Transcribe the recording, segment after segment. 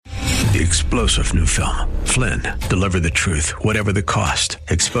The explosive new film, Flynn, deliver the truth, whatever the cost,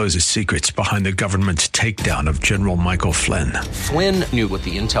 exposes secrets behind the government's takedown of General Michael Flynn. Flynn knew what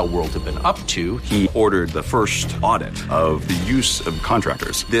the intel world had been up to. He ordered the first audit of the use of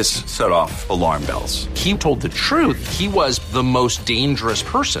contractors. This set off alarm bells. He told the truth. He was the most dangerous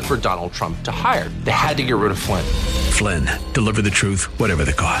person for Donald Trump to hire. They had to get rid of Flynn. Flynn, deliver the truth, whatever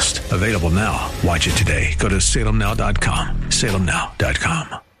the cost. Available now. Watch it today. Go to salemnow.com.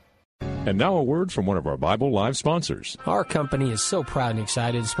 salemnow.com. And now a word from one of our Bible Live sponsors. Our company is so proud and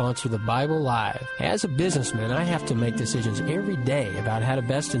excited to sponsor the Bible Live. As a businessman, I have to make decisions every day about how to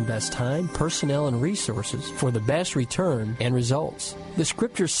best invest time, personnel, and resources for the best return and results. The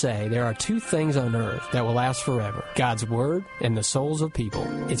scriptures say there are two things on earth that will last forever: God's Word and the souls of people.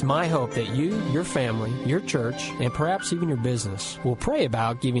 It's my hope that you, your family, your church, and perhaps even your business will pray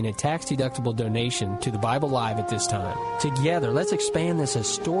about giving a tax-deductible donation to the Bible Live at this time. Together, let's expand this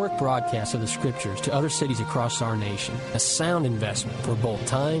historic broadcast of the scriptures to other cities across our nation. A sound investment for both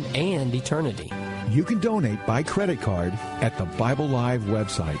time and eternity. You can donate by credit card at the Bible Live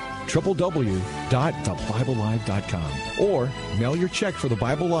website, www.thebiblelive.com, or mail your check for the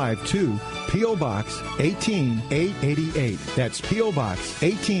Bible Live to P.O. Box 18888. That's P.O. Box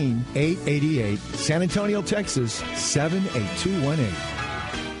 18888, San Antonio, Texas 78218.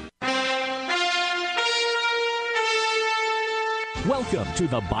 Welcome to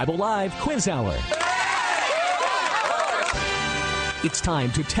the Bible Live Quiz Hour. It's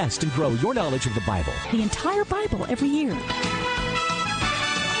time to test and grow your knowledge of the Bible. The entire Bible every year.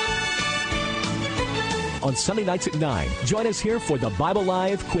 On Sunday nights at 9, join us here for the Bible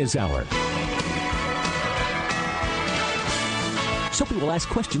Live Quiz Hour. Soapy will ask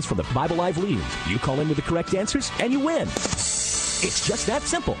questions from the Bible Live leaders. You call in with the correct answers, and you win. It's just that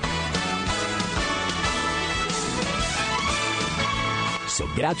simple. So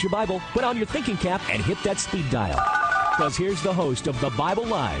get out your Bible, put on your thinking cap, and hit that speed dial. Because here's the host of the Bible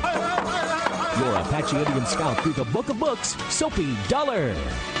Live, your Apache Indian scout through the Book of Books, Soapy Dollar.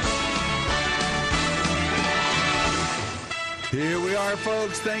 Here we are,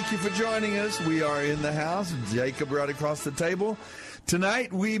 folks. Thank you for joining us. We are in the house. Jacob right across the table.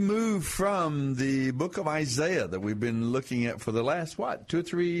 Tonight we move from the book of Isaiah that we've been looking at for the last, 2 or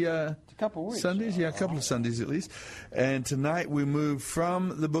 3 a couple of weeks. Sundays? Yeah, a couple of Sundays at least. And tonight we move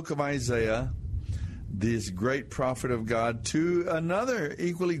from the book of Isaiah, this great prophet of God, to another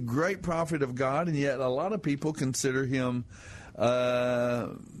equally great prophet of God, and yet a lot of people consider him,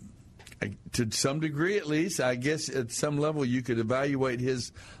 to some degree at least, I guess at some level you could evaluate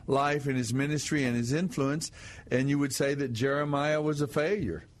his life and his ministry and his influence, and you would say that Jeremiah was a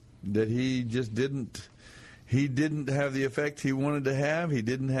failure, that he just didn't have the effect he wanted to have. He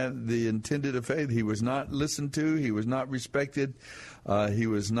didn't have the intended effect. He was not listened to. He was not respected. He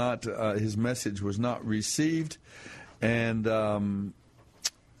was not. His message was not received, and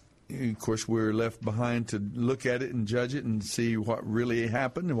of course, we're left behind to look at it and judge it and see what really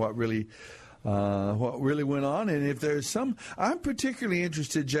happened and what really went on. And if there's some, I'm particularly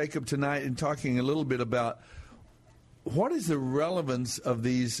interested, Jacob, tonight in talking a little bit about what is the relevance of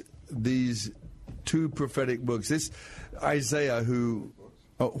these two prophetic books. This Isaiah, who,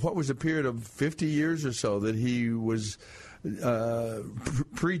 what was a period of 50 years or so that he was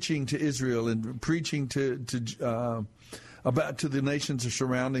preaching to Israel and preaching to the nations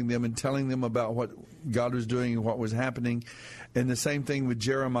surrounding them and telling them about what God was doing and what was happening. And the same thing with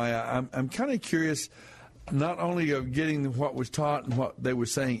Jeremiah. I'm kind of curious, not only of getting what was taught and what they were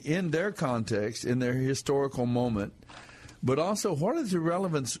saying in their context, in their historical moment, but also what is the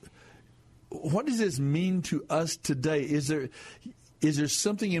relevance. What does this mean to us today? Is there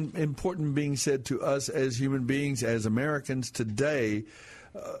something important being said to us as human beings, as Americans today?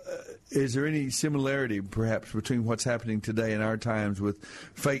 Is there any similarity, perhaps, between what's happening today in our times with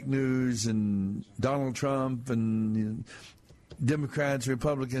fake news and Donald Trump and Democrats,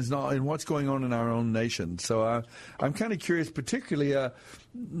 Republicans, and what's going on in our own nation? So I'm kind of curious, particularly,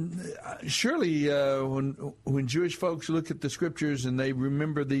 surely when Jewish folks look at the Scriptures and they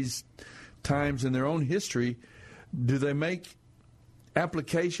remember these times in their own history, do they make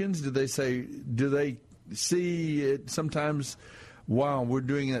applications? Do they see it sometimes? Wow, we're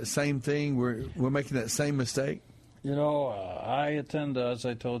doing that same thing. We're making that same mistake. You know, I attend, as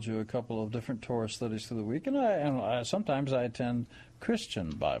I told you, a couple of different Torah studies through the week, and sometimes I attend Christian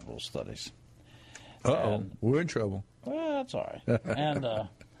Bible studies. We're in trouble. Well, that's all right. And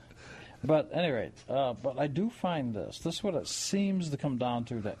but at any rate, but I do find this. This is what it seems to come down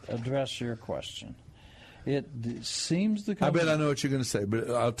to address your question. It seems to come. I bet I know what you're going to say,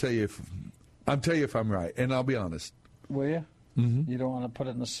 but I'll tell you if I'm right, and I'll be honest. Will you? You don't want to put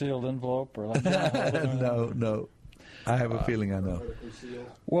it in a sealed envelope or like that? No. I have a feeling I know.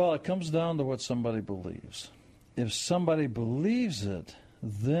 Well, it comes down to what somebody believes. If somebody believes it,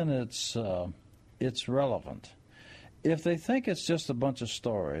 then it's relevant. If they think it's just a bunch of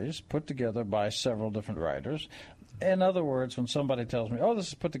stories put together by several different writers, in other words, when somebody tells me, oh, this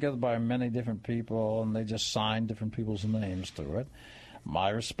is put together by many different people and they just signed different people's names to it, my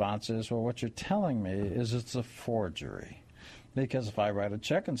response is, well, what you're telling me is it's a forgery. Because if I write a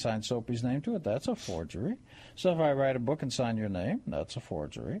check and sign SOAPY's name to it, that's a forgery. So if I write a book and sign your name, that's a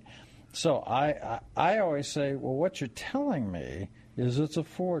forgery. So I always say, well, what you're telling me is it's a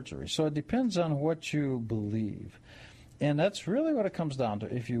forgery. So it depends on what you believe. And that's really what it comes down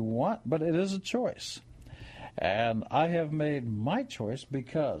to. If you want, but it is a choice. And I have made my choice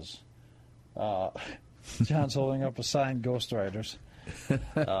because John's holding up a signed Ghostwriters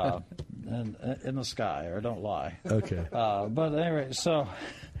in the sky, or don't lie. Okay. But anyway,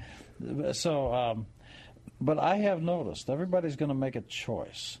 but I have noticed everybody's going to make a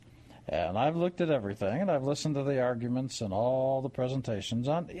choice. And I've looked at everything, and I've listened to the arguments and all the presentations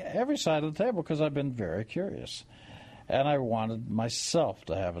on every side of the table because I've been very curious. And I wanted myself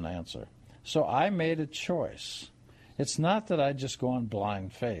to have an answer. So I made a choice. It's not that I just go on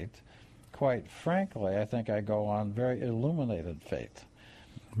blind faith. Quite frankly, I think I go on very illuminated faith.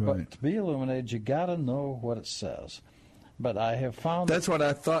 Right. But to be illuminated, you got to know what it says. But I have found... That's what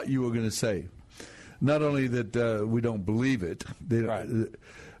I thought you were going to say. Not only that we don't believe it, right.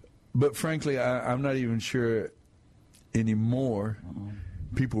 But frankly, I'm not even sure anymore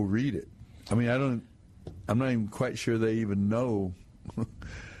people read it. I mean, I'm not even quite sure they even know.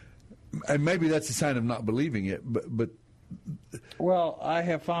 And maybe that's a sign of not believing it, but well, I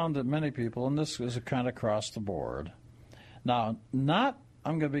have found that many people, and this is kind of across the board. Now, I'm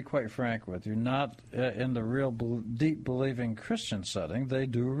going to be quite frank with you, not in the real deep believing Christian setting, they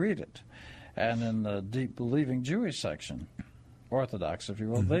do read it. And in the deep believing Jewish section, Orthodox, if you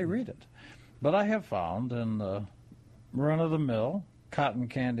will, they read it. But I have found in the run-of-the-mill, cotton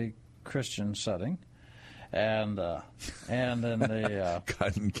candy Christian setting, and in the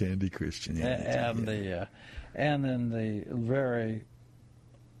cotton candy Christian, and in the very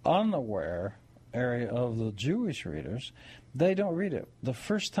unaware area of the Jewish readers, they don't read it. The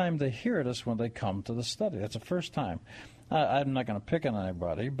first time they hear it is when they come to the study. That's the first time. I'm not going to pick on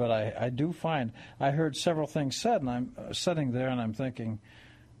anybody, but I do find I heard several things said, and I'm sitting there and I'm thinking,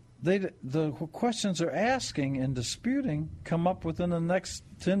 the questions they're asking and disputing come up within the next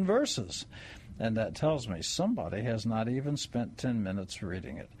 10 verses. And that tells me somebody has not even spent 10 minutes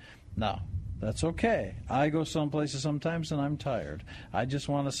reading it. Now, that's okay. I go some places sometimes and I'm tired. I just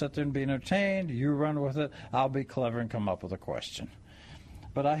want to sit there and be entertained. You run with it. I'll be clever and come up with a question.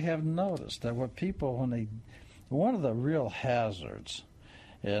 But I have noticed that what people, one of the real hazards,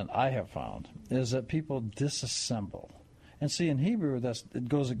 and I have found, is that people disassemble. And see, in Hebrew, it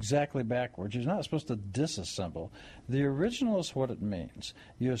goes exactly backwards. You're not supposed to disassemble. The original is what it means.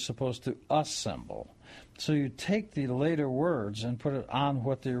 You're supposed to assemble. So you take the later words and put it on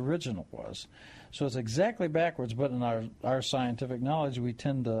what the original was. So it's exactly backwards, but in our scientific knowledge, we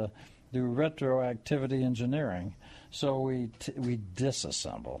tend to do retroactivity engineering. So we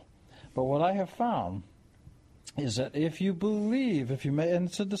disassemble. But what I have found is that if you believe, and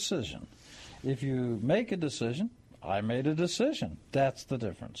it's a decision, if you make a decision, I made a decision. That's the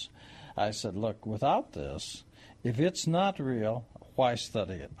difference. I said, look, without this, if it's not real, why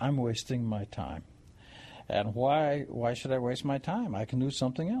study it? I'm wasting my time. And why should I waste my time? I can do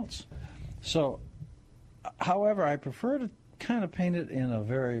something else. So, however, I prefer to kind of paint it in a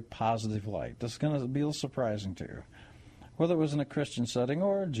very positive light. This is going to be a little surprising to you, whether it was in a Christian setting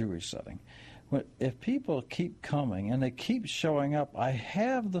or a Jewish setting. If people keep coming and they keep showing up, I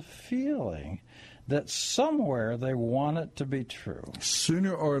have the feeling that somewhere they want it to be true.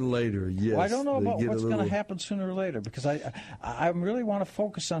 Sooner or later, yes. Well, I don't know about what's going to happen sooner or later, because I really want to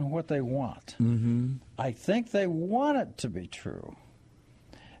focus on what they want. Mm-hmm. I think they want it to be true.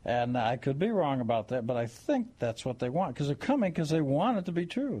 And I could be wrong about that, but I think that's what they want, because they're coming because they want it to be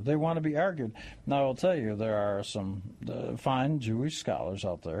true. They want to be argued. Now, I'll tell you, there are some fine Jewish scholars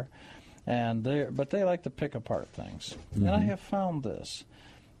out there, but they like to pick apart things. Mm-hmm. And I have found this,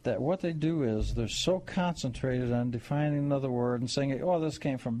 that what they do is they're so concentrated on defining another word and saying, oh, this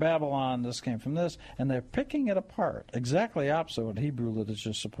came from Babylon, this came from this, and they're picking it apart, exactly opposite what Hebrew literature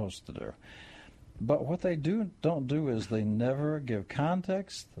is supposed to do. But what they don't do is they never give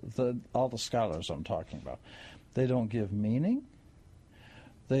context, all the scholars I'm talking about. They don't give meaning.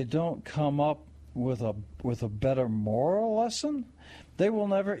 They don't come up with a better moral lesson, they will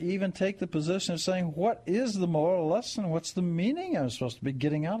never even take the position of saying, what is the moral lesson? What's the meaning I'm supposed to be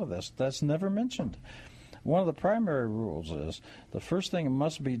getting out of this? That's never mentioned. One of the primary rules is the first thing that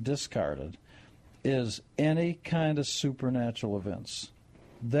must be discarded is any kind of supernatural events.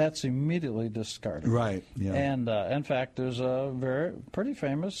 That's immediately discarded. Right. Yeah. And in fact, there's a pretty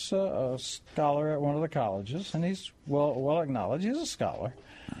famous scholar at one of the colleges, and he's well acknowledged. He's a scholar.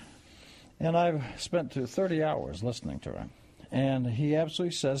 And I've spent 30 hours listening to him. And he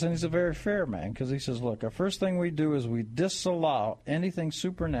absolutely says, and he's a very fair man, because he says, look, the first thing we do is we disallow anything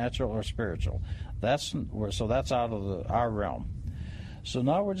supernatural or spiritual. That's out of our realm. So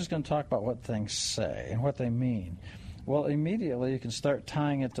now we're just going to talk about what things say and what they mean. Well, immediately you can start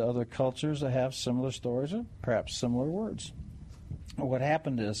tying it to other cultures that have similar stories or perhaps similar words. What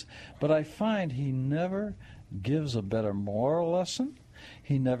happened is, but I find he never gives a better moral lesson.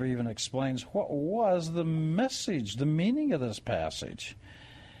 He never even explains what was the message, the meaning of this passage.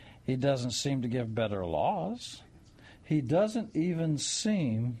 He doesn't seem to give better laws. He doesn't even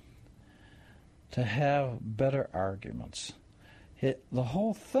seem to have better arguments. The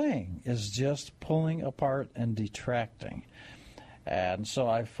whole thing is just pulling apart and detracting. And so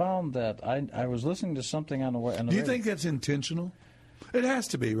I found that I was listening to something on the way. Do you think that's intentional? It has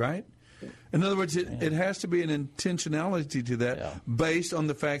to be, right? In other words, it has to be an intentionality to that based on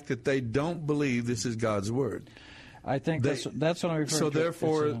the fact that they don't believe this is God's Word. I think that's what I'm referring to. So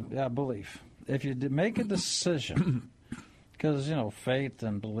therefore... belief. If you make a decision, because, faith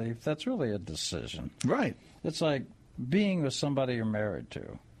and belief, that's really a decision. Right. It's like being with somebody you're married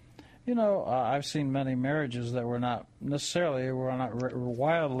to. I've seen many marriages that were not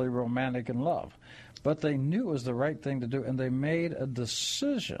wildly romantic in love, but they knew it was the right thing to do, and they made a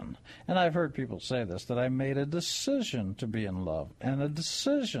decision. And I've heard people say this, that I made a decision to be in love and a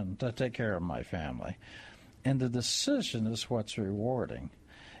decision to take care of my family. And the decision is what's rewarding.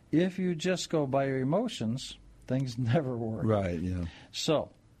 If you just go by your emotions, things never work. Right, yeah. So,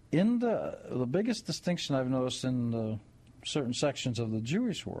 in the biggest distinction I've noticed in certain sections of the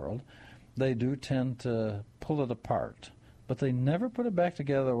Jewish world, they do tend to pull it apart. But they never put it back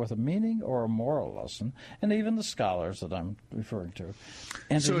together with a meaning or a moral lesson, and even the scholars that I'm referring to.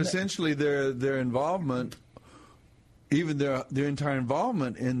 And so essentially their involvement, even their entire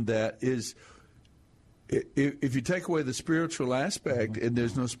involvement in that is, if you take away the spiritual aspect and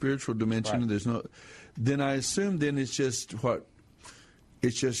there's no spiritual dimension, then I assume then it's just what?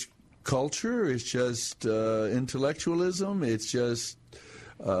 It's just culture, it's just intellectualism, it's just,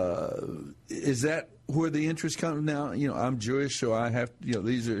 is that where the interest comes now? I'm Jewish, so I have,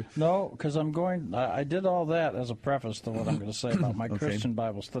 these are... No, because I did all that as a preface to what I'm going to say about my Christian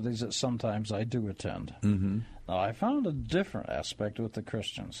Bible studies that sometimes I do attend. Mm-hmm. Now, I found a different aspect with the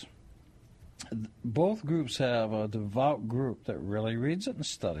Christians. Both groups have a devout group that really reads it and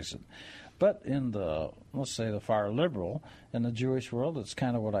studies it. But in let's say the far liberal, in the Jewish world, it's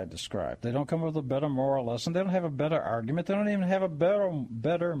kind of what I described. They don't come with a better moral lesson. They don't have a better argument. They don't even have a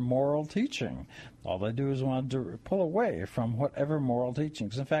better moral teaching. All they do is want to pull away from whatever moral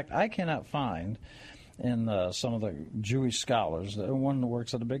teachings. In fact, I cannot find in some of the Jewish scholars, one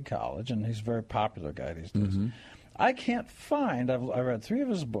works at a big college, and he's a very popular guy these days. Mm-hmm. I can't find, I've read 3 of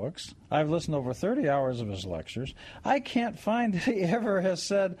his books, I've listened to over 30 hours of his lectures, I can't find that he ever has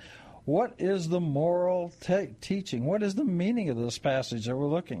said, what is the moral teaching? What is the meaning of this passage that we're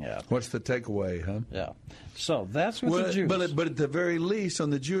looking at? What's the takeaway, huh? Yeah. So that's what the Jews... But at the very least, on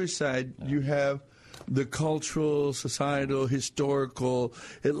the Jewish side, you have the cultural, societal, historical,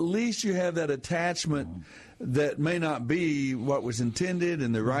 at least you have that attachment that may not be what was intended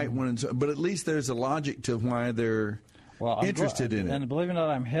and the right one, but at least there's a logic to why they're interested in it. And believe it or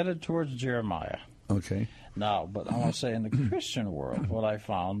not, I'm headed towards Jeremiah. Okay. Now, but I want to say in the Christian world, what I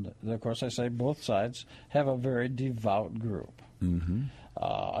found, of course I say both sides have a very devout group. Mm-hmm.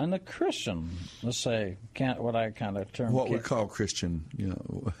 And the Christian, let's say, what I kind of term... What we call Christian,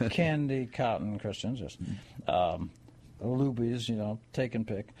 candy, cotton Christians, just lubies, take and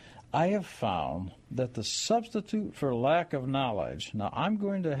pick. I have found that the substitute for lack of knowledge, now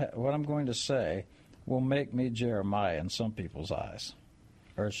what I'm going to say will make me Jeremiah in some people's eyes,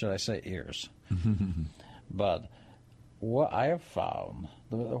 or should I say ears. But what I have found,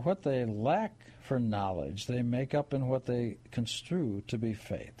 what they lack for knowledge, they make up in what they construe to be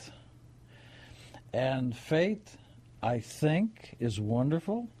faith. And faith, I think, is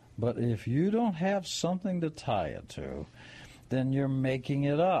wonderful, but if you don't have something to tie it to, then you're making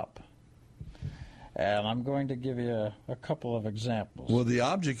it up. And I'm going to give you a couple of examples. Well, the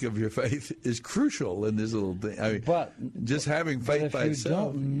object of your faith is crucial in this little thing. I mean, just having faith by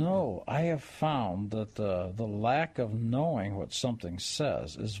itself. If you don't know, I have found that the lack of knowing what something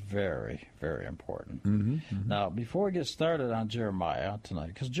says is very, very important. Now, before we get started on Jeremiah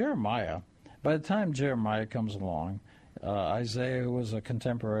tonight, because Jeremiah, by the time Jeremiah comes along, Isaiah was a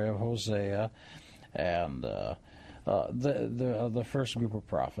contemporary of Hosea, and the first group of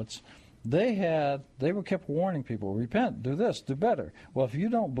prophets. They were kept warning people, repent, do this, do better. Well, if you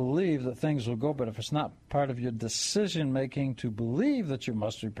don't believe that things will go better, if it's not part of your decision-making to believe that you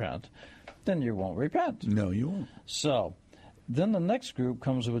must repent, then you won't repent. No, you won't. So, then the next group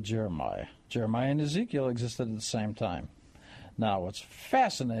comes with Jeremiah. Jeremiah and Ezekiel existed at the same time. Now, what's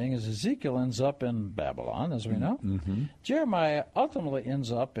fascinating is Ezekiel ends up in Babylon, as we know. Jeremiah ultimately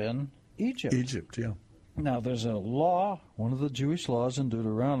ends up in Egypt. Egypt, yeah. Now, there's a law, one of the Jewish laws in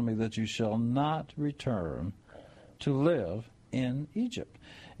Deuteronomy, that you shall not return to live in Egypt.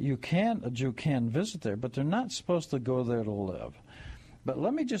 A Jew can visit there, but they're not supposed to go there to live. But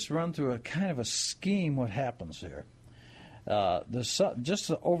let me just run through a kind of a scheme what happens here. There's just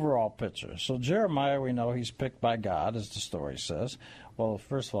the overall picture. So Jeremiah, we know he's picked by God, as the story says. Well,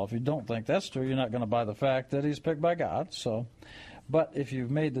 first of all, if you don't think that's true, you're not going to buy the fact that he's picked by God. But if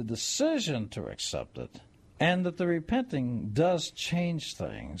you've made the decision to accept it, and that the repenting does change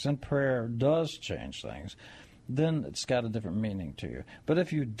things, and prayer does change things, then it's got a different meaning to you. But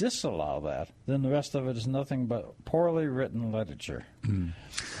if you disallow that, then the rest of it is nothing but poorly written literature.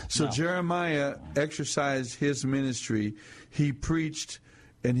 So Jeremiah exercised his ministry. He preached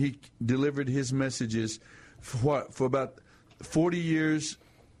and he delivered his messages for about 40 years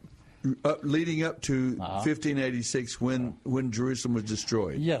leading up to 1586 when Jerusalem was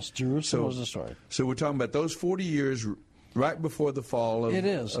destroyed. Yes, Jerusalem was destroyed. So we're talking about those 40 years right before the fall of It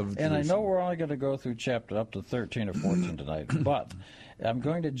is. Of and I know we're only going to go through chapter up to 13 or 14 tonight, but I'm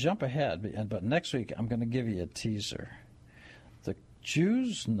going to jump ahead. But next week I'm going to give you a teaser. The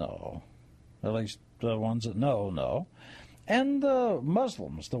Jews know, at least the ones that know, and the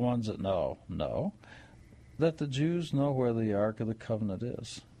Muslims, the ones that know, that the Jews know where the Ark of the Covenant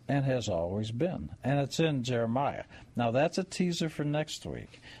is. And has always been. And it's in Jeremiah. Now, that's a teaser for next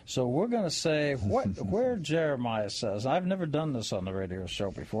week. So we're going to say where Jeremiah says. I've never done this on the radio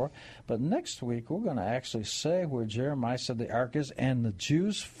show before. But next week, we're going to actually say where Jeremiah said the ark is. And the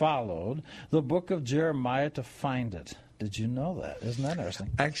Jews followed the book of Jeremiah to find it. Did you know that? Isn't that interesting?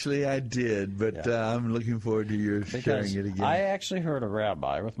 Actually, I did. But I'm looking forward to your sharing it again. I actually heard a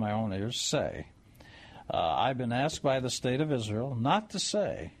rabbi with my own ears say, I've been asked by the state of Israel not to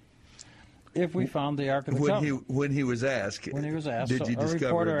say if we found the Ark of the Covenant. When he was asked, did you discover a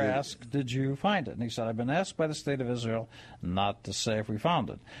reporter asked, did you find it? And he said, I've been asked by the state of Israel not to say if we found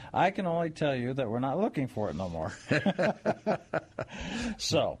it. I can only tell you that we're not looking for it no more. But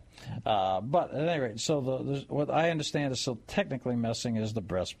at any rate, what I understand is still technically missing is the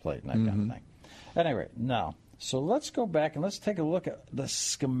breastplate and that kind of thing. At any rate, now, so let's go back and let's take a look at the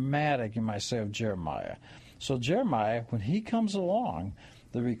schematic, you might say, of Jeremiah. So Jeremiah, when he comes along,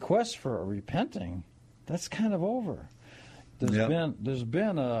 the request for a repenting, that's kind of over. There's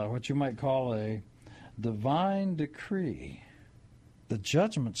been what you might call a divine decree. The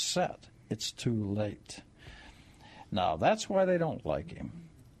judgment's set. It's too late. Now, that's why they don't like him,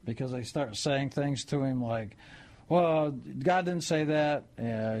 because they start saying things to him like, well, God didn't say that.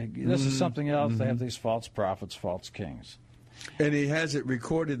 This is something else. They have these false prophets, false kings. And he has it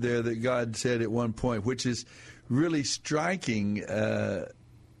recorded there that God said at one point, which is really striking.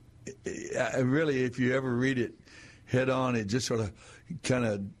 Really, if you ever read it head on, it just sort of kind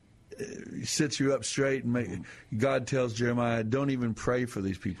of sits you up straight. And God tells Jeremiah, don't even pray for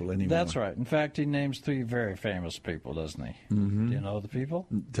these people anymore. That's right. In fact, he names 3 very famous people, doesn't he? Do you know the people?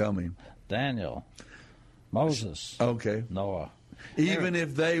 Tell me. Daniel, Moses, Noah. Even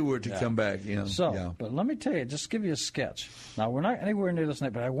if they were to come back. But let me tell you, just give you a sketch. Now, we're not anywhere near this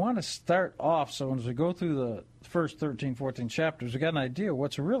tonight, but I want to start off so as we go through the first 13, 14 chapters, we got an idea of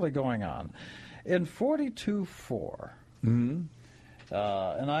what's really going on. In 42:4, and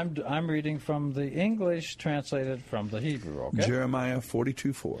I'm reading from the English translated from the Hebrew, okay? Jeremiah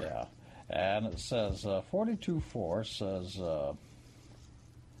 42:4. Yeah. And it says, 42:4 says,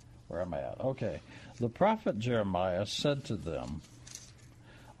 where am I at? Okay. The prophet Jeremiah said to them,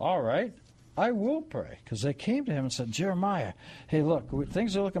 all right, I will pray. Because they came to him and said, Jeremiah, hey, look,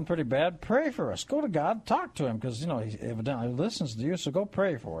 things are looking pretty bad. Pray for us. Go to God, talk to him, because, he evidently listens to you, so go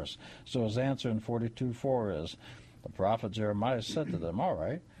pray for us. So his answer in 42:4 is, the prophet Jeremiah said to them, all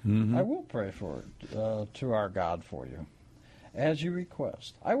right, I will pray to our God for you, as you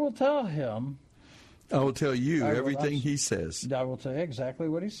request. I will tell him I will tell you everything he says. I will tell you exactly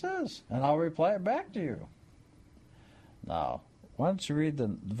what he says, and I'll reply it back to you. Now, why don't you read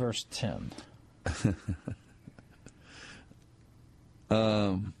the verse 10?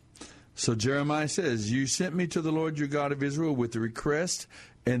 So Jeremiah says, "You sent me to the Lord your God of Israel with the request,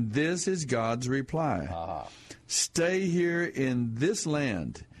 and this is God's reply. Stay here in this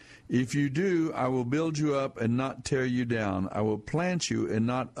land. If you do, I will build you up and not tear you down. I will plant you and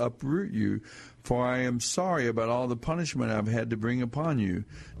not uproot you, for I am sorry about all the punishment I've had to bring upon you.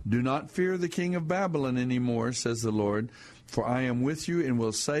 Do not fear the king of Babylon anymore, says the Lord, for I am with you and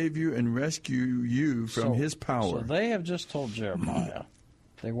will save you and rescue you from his power." So they have just told Jeremiah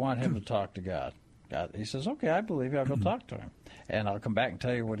they want him to talk to God. He says, okay, I believe you. I'll go talk to him. And I'll come back and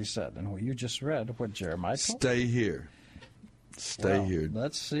tell you what he said. And you just read what Jeremiah told Stay here. Stay here.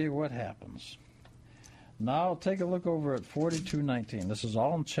 Let's see what happens. Now take a look over at 42:19. This is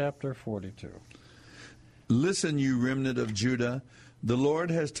all in chapter 42. "Listen, you remnant of Judah. The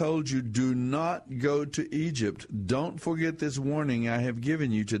Lord has told you, do not go to Egypt. Don't forget this warning I have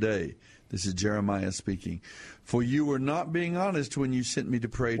given you today." This is Jeremiah speaking. "For you were not being honest when you sent me to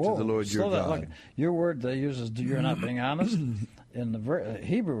pray to the Lord your God." Look, your word they use is "you're not being honest." In the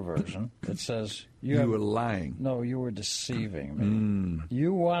Hebrew version, it says you were lying. No, you were deceiving me.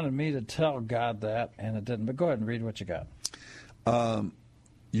 You wanted me to tell God that, and it didn't. But go ahead and read what you got.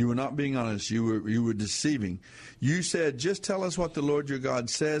 You were not being honest. You were deceiving. You said, "Just tell us what the Lord your God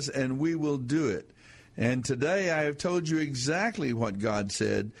says, and we will do it." And today I have told you exactly what God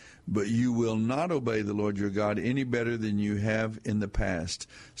said, but you will not obey the Lord your God any better than you have in the past.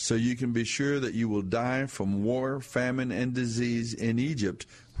 So you can be sure that you will die from war, famine, and disease in Egypt,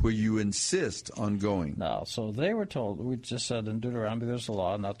 where you insist on going. Now, so they were told, we just said in Deuteronomy there's a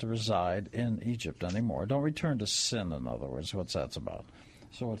law not to reside in Egypt anymore. Don't return to sin, in other words, what that's about.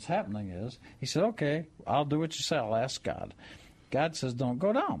 So what's happening is, he said, okay, I'll do what you say. I'll ask God. God says, don't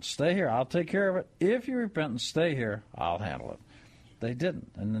go down. Stay here. I'll take care of it. If you repent and stay here, I'll handle it. They didn't.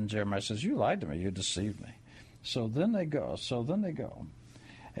 And then Jeremiah says, you lied to me. You deceived me. So then they go.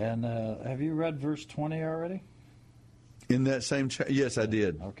 And have you read verse 20 already? In that same chapter? Yes, I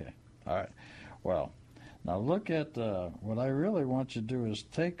did. Okay. All right. Well, now look at what I really want you to do is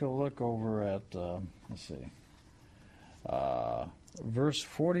take a look over at, let's see, verse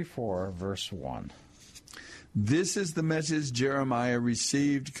 44, verse 1. "This is the message Jeremiah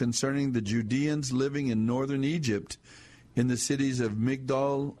received concerning the Judeans living in northern Egypt, in the cities of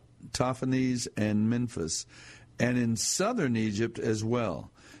Migdol, Taphanes, and Memphis, and in southern Egypt as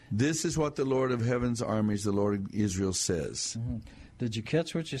well. This is what the Lord of heaven's armies, the Lord of Israel, says." Mm-hmm. Did you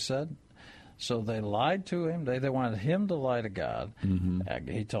catch what you said? So they lied to him. They wanted him to lie to God. Mm-hmm.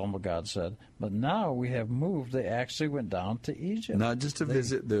 He told them what God said. But now we have moved. They actually went down to Egypt. Not just to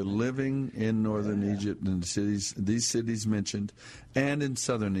visit. They're living in northern Egypt, in the cities, these cities mentioned, and in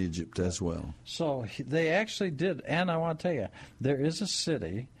southern Egypt as well. So they actually did. And I want to tell you, there is a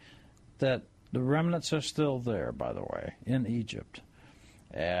city that the remnants are still there, by the way, in Egypt.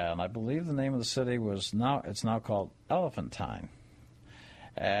 And I believe the name of the city it's now called Elephantine.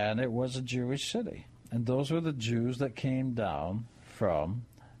 And it was a Jewish city. And those were the Jews that came down from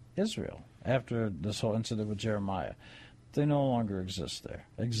Israel after this whole incident with Jeremiah. They no longer exist there.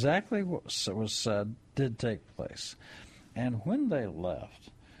 Exactly what was said did take place. And when they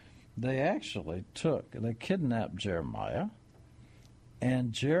left, they actually they kidnapped Jeremiah,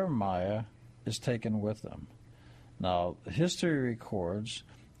 and Jeremiah is taken with them. Now, history records,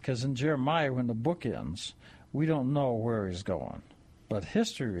 because in Jeremiah, when the book ends, we don't know where he's going. But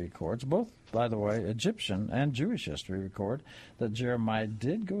history records, both, by the way, Egyptian and Jewish history record, that Jeremiah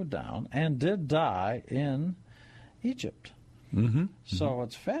did go down and did die in Egypt. Mm-hmm. So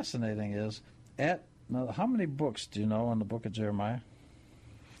what's fascinating is, now, how many books do you know in the book of Jeremiah?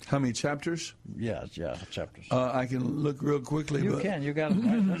 How many chapters? Yeah, chapters. I can look real quickly. You can. You got it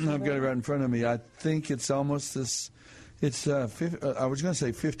right. I've got it right in front of me. I think it's almost this. It's I was going to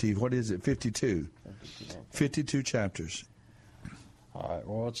say 50. What is it? 52. 52 chapters. All right.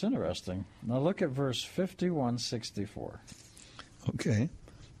 Well, it's interesting. Now look at verse 51:64. Okay.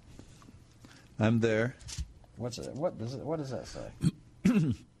 I'm there. What's it? What does that say?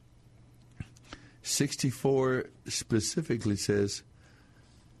 64 specifically says.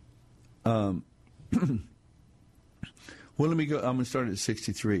 Well, let me go. I'm going to start at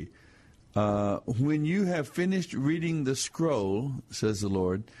 63. When you have finished reading the scroll, says the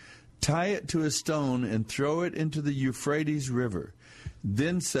Lord, tie it to a stone and throw it into the Euphrates River.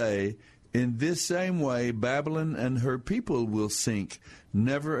 Then say, in this same way, Babylon and her people will sink,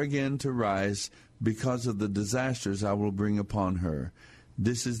 never again to rise, because of the disasters I will bring upon her.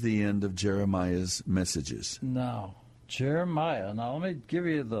 this is the end of Jeremiah's messages. No. Jeremiah. Now, let me give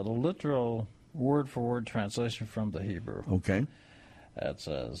you the literal word-for-word translation from the Hebrew. Okay. It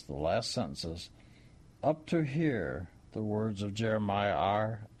says, the last sentence is, up to here, the words of Jeremiah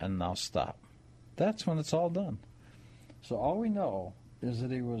are, and now stop. That's when it's all done. So all we know is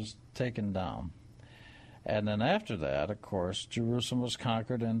that he was taken down. And then after that, of course, Jerusalem was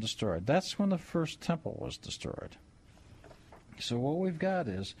conquered and destroyed. That's when the first temple was destroyed. So what we've got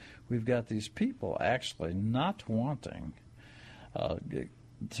is, we've got these people actually not wanting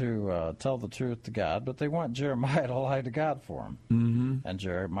to tell the truth to God, but they want Jeremiah to lie to God for them. Mm-hmm. And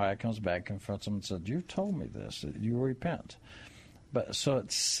Jeremiah comes back, confronts them, and said, you told me this, you repent. But so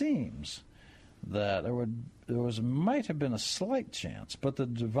it seems that might have been a slight chance, but the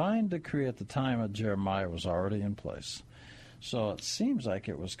divine decree at the time of Jeremiah was already in place. So it seems like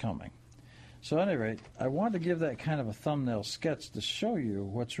it was coming. So at any rate, I wanted to give that kind of a thumbnail sketch to show you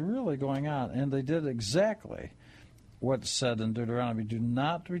what's really going on. And they did exactly what's said in Deuteronomy. Do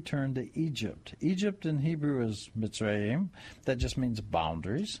not return to Egypt. Egypt in Hebrew is Mitzrayim. That just means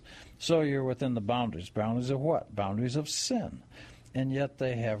boundaries. So you're within the boundaries. Boundaries of what? Boundaries of sin. And yet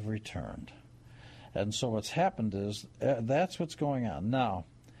they have returned. And so what's happened is that's what's going on. Now,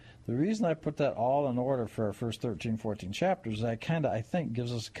 the reason I put that all in order for our first 13, 14 chapters, I think,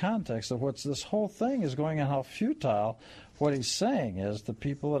 gives us context of what's this whole thing is going on, how futile what he's saying is, the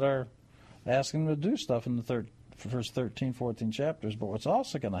people that are asking him to do stuff in the first 13, 14 chapters. But what's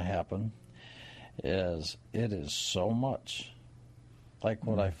also going to happen is it is so much like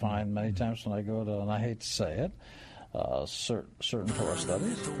what I find many times when I go to, and I hate to say it, certain Torah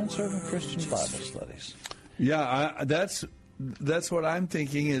studies and certain Christian Bible studies. Yeah, that's what I'm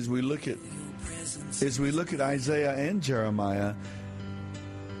thinking as we look at Isaiah and Jeremiah.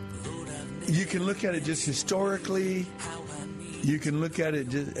 You can look at it just historically. You can look at it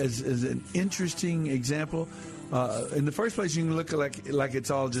just as an interesting example. In the first place, you can look at like it's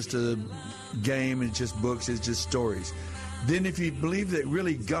all just a game, it's just books, it's just stories. Then if you believe that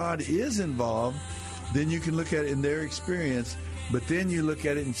really God is involved, then you can look at it in their experience. But then you look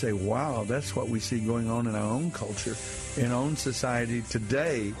at it and say, wow, that's what we see going on in our own culture, in our own society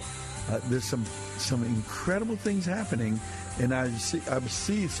today. There's some incredible things happening, and I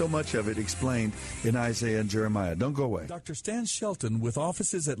see so much of it explained in Isaiah and Jeremiah. Don't go away. Dr. Stan Shelton, with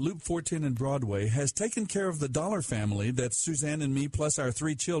offices at Loop 410 and Broadway, has taken care of the Dollar family, that's Suzanne and me plus our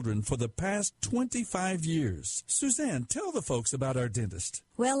 3 children, for the past 25 years. Suzanne, tell the folks about our dentist.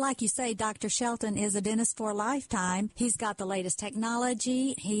 Well, like you say, Dr. Shelton is a dentist for a lifetime. He's got the latest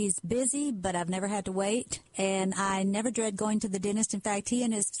technology. He's busy, but I've never had to wait. And I never dread going to the dentist. In fact, he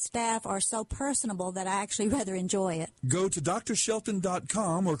and his staff are so personable that I actually rather enjoy it. Go to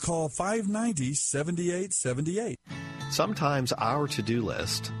drshelton.com or call 590-7878. Sometimes our to-do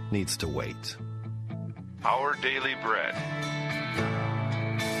list needs to wait. Our Daily Bread.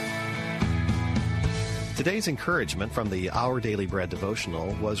 Today's encouragement from the Our Daily Bread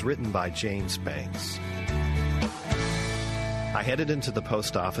devotional was written by James Banks. I headed into the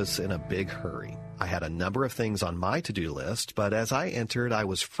post office in a big hurry. I had a number of things on my to-do list, but as I entered, I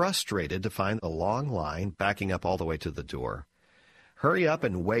was frustrated to find a long line backing up all the way to the door. Hurry up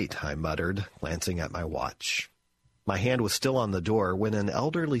and wait, I muttered, glancing at my watch. My hand was still on the door when an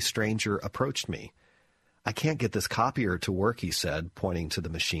elderly stranger approached me. I can't get this copier to work, he said, pointing to the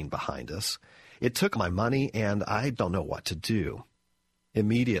machine behind us. It took my money, and I don't know what to do.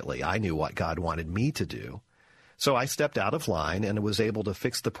 Immediately, I knew what God wanted me to do. So I stepped out of line and was able to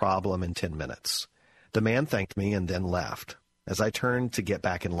fix the problem in 10 minutes. The man thanked me and then left. As I turned to get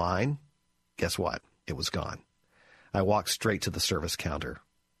back in line, guess what? It was gone. I walked straight to the service counter.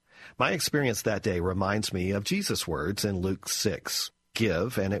 My experience that day reminds me of Jesus' words in Luke 6,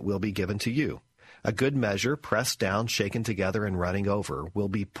 "Give, and it will be given to you. A good measure, pressed down, shaken together, and running over, will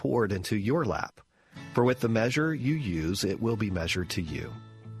be poured into your lap. For with the measure you use, it will be measured to you."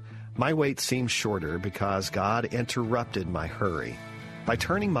 My wait seemed shorter because God interrupted my hurry. By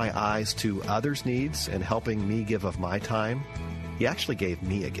turning my eyes to others' needs and helping me give of my time, He actually gave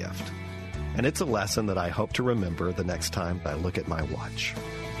me a gift. And it's a lesson that I hope to remember the next time I look at my watch.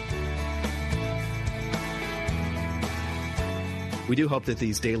 We do hope that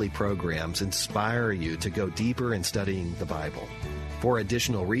these daily programs inspire you to go deeper in studying the Bible. For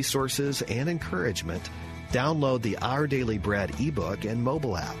additional resources and encouragement, download the Our Daily Bread ebook and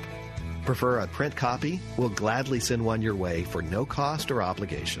mobile app. Prefer a print copy? We'll gladly send one your way for no cost or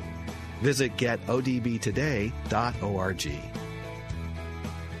obligation. Visit getodbtoday.org.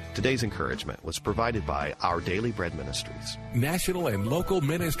 Today's encouragement was provided by Our Daily Bread Ministries. National and local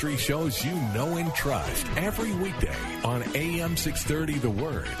ministry shows you know and trust every weekday on AM 630 The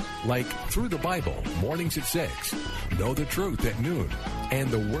Word, like Through the Bible, mornings at 6, Know the Truth at noon, and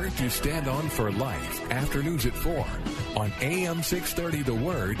The Word You Stand On for Life, afternoons at 4, on AM 630 The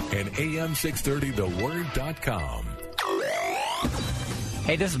Word and AM630TheWord.com.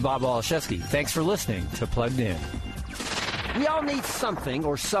 Hey, this is Bob Olszewski. Thanks for listening to Plugged In. We all need something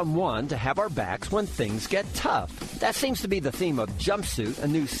or someone to have our backs when things get tough. That seems to be the theme of Jumpsuit, a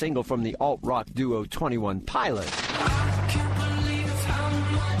new single from the alt-rock duo 21 Pilots. I can't believe how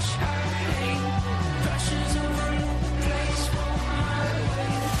much I hate crashes over no place for my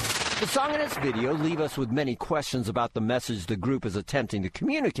way. The song and its video leave us with many questions about the message the group is attempting to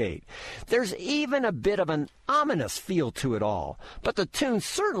communicate. There's even a bit of an ominous feel to it all, but the tune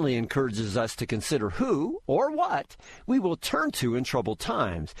certainly encourages us to consider who or what we will turn to in troubled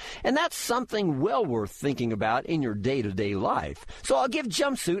times, and that's something well worth thinking about in your day-to-day life. So I'll give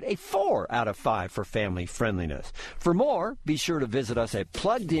Jumpsuit a 4 out of 5 for family friendliness. For more, be sure to visit us at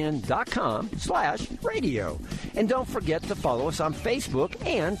pluggedin.com/radio, and don't forget to follow us on Facebook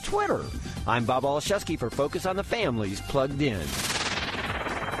and Twitter. I'm Bob Olszewski for Focus on the Family's Plugged In.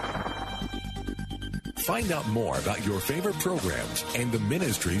 Find out more about your favorite programs and the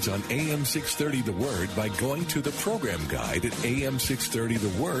ministries on AM 630 The Word by going to the program guide at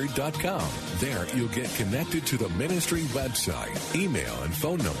am630theword.com. There, you'll get connected to the ministry website, email, and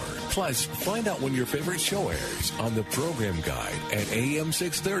phone number. Plus, find out when your favorite show airs on the program guide at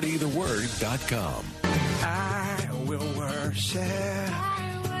am630theword.com. I will worship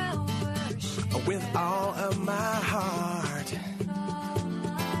with all of my heart,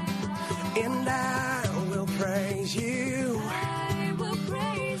 and I will praise you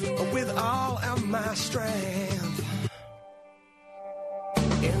with all of my strength,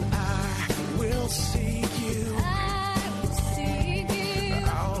 and I will seek you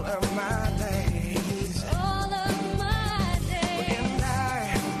all of my days, and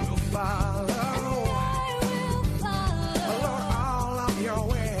I will follow, Lord, all of your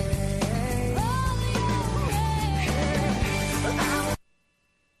ways.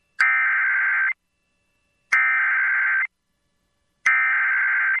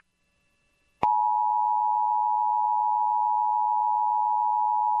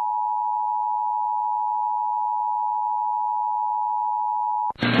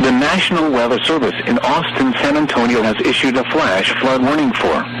 The National Weather Service in Austin, San Antonio has issued a flash flood warning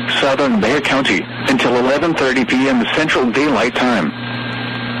for southern Bexar County until 11:30 p.m. Central Daylight Time.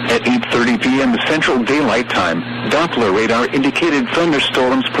 At 8:30 p.m. Central Daylight Time, Doppler radar indicated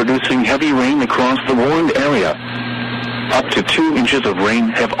thunderstorms producing heavy rain across the warned area. Up to 2 inches of rain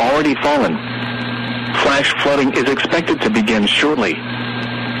have already fallen. Flash flooding is expected to begin shortly.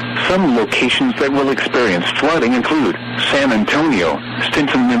 Some locations that will experience flooding include San Antonio,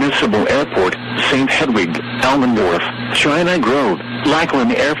 Stinson Municipal Airport, St. Hedwig, Almendorf, China Grove,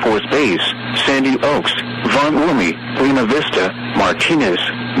 Lackland Air Force Base, Sandy Oaks, Von Ormy, Buena Vista, Martinez,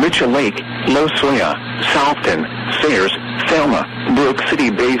 Mitchell Lake, Losoya, Southton, Sayers, Thelma, Brook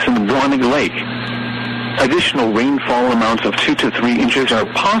City Base, and Browning Lake. Additional rainfall amounts of 2 to 3 inches are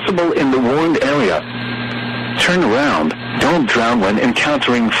possible in the warned area. Turn around. Don't drown when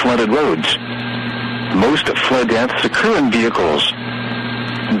encountering flooded roads. Most flood deaths occur in vehicles.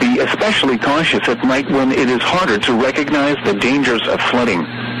 Be especially cautious at night when it is harder to recognize the dangers of flooding.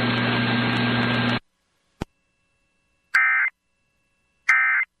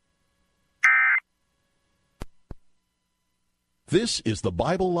 This is the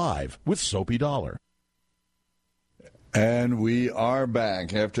Bible Live with Soapy Dollar. And we are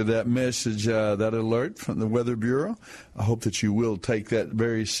back after that message, that alert from the Weather Bureau. I hope that you will take that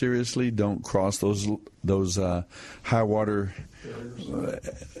very seriously. Don't cross those high water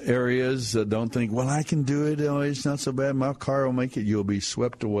areas. Don't think, well, I can do it. Oh, it's not so bad. My car will make it. You'll be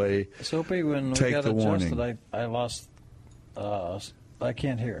swept away. Soapy, when Take we got the adjusted, warning. I lost. I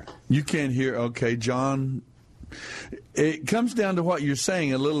can't hear. You can't hear. Okay, John. It comes down to what you're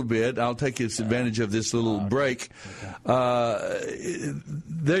saying a little bit. I'll take advantage of this little break.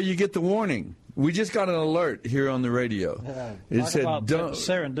 There you get the warning. We just got an alert here on the radio. It said, about "Don't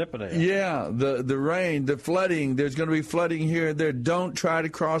serendipity." Yeah, the rain, the flooding. There's going to be flooding here and there. Don't try to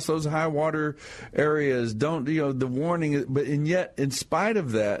cross those high water areas. Don't the warning. But and yet, in spite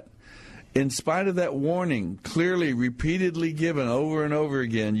of that warning, clearly, repeatedly given over and over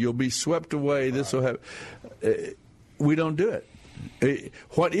again, you'll be swept away. This will happen. We don't do it.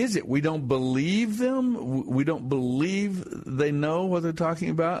 What is it? We don't believe them. We don't believe they know what they're talking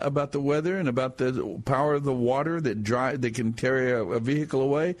about the weather and about the power of the water that can carry a vehicle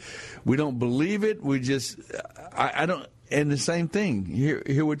away. We don't believe it. We just, I don't. And the same thing here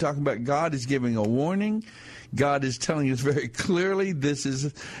we're talking about. God is giving a warning. God is telling us very clearly this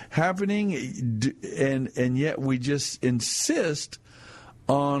is happening, and yet we just insist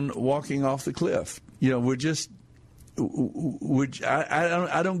on walking off the cliff. We're just.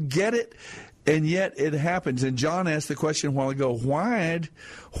 I don't get it, and yet it happens. And John asked the question a while ago, why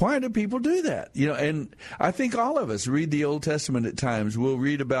do people do that? And I think all of us read the Old Testament at times. We'll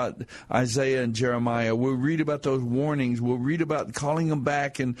read about Isaiah and Jeremiah. We'll read about those warnings. We'll read about calling them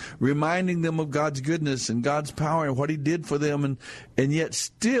back and reminding them of God's goodness and God's power and what He did for them, and yet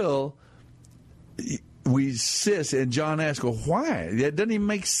still we insist. And John asked, well, why? That doesn't even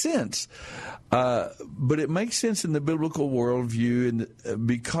make sense. But it makes sense in the biblical worldview, and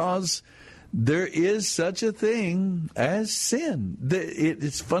because there is such a thing as sin.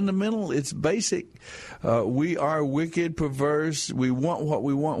 It's fundamental. It's basic. We are wicked, perverse. We want what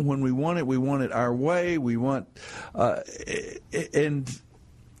we want when we want it. We want it our way. We want, and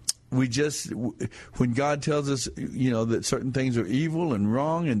we just, when God tells us, that certain things are evil and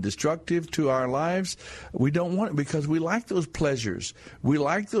wrong and destructive to our lives, we don't want it because we like those pleasures. We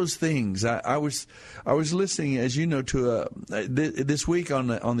like those things. I was listening, as you know, to this week on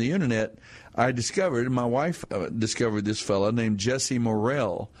the internet. I discovered, my wife discovered this fellow named Jesse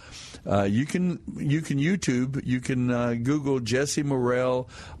Morrell. You can YouTube, you can Google Jesse Morrell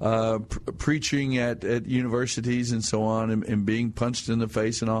preaching at universities and so on, and being punched in the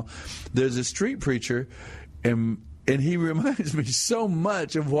face and all. There's a street preacher, and he reminds me so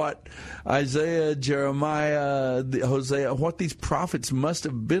much of what Isaiah, Jeremiah, Hosea, what these prophets must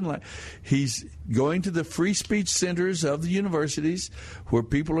have been like. He's going to the free speech centers of the universities where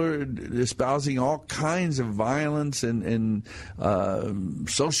people are espousing all kinds of violence and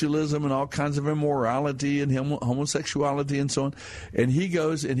socialism and all kinds of immorality and homosexuality and so on. And he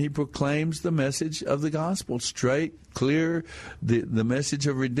goes and he proclaims the message of the gospel, straight, clear, the message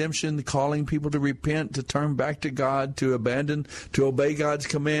of redemption, calling people to repent, to turn back to God, to obey God's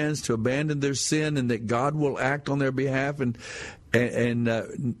commands, to abandon their sin, and that God will act on their behalf. And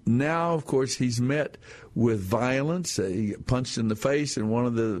now, of course, he's met with violence. He got punched in the face, and one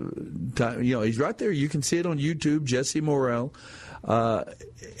of the time, he's right there. You can see it on YouTube, Jesse Morrell,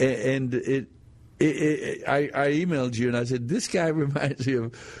 and I emailed you and I said, this guy reminds me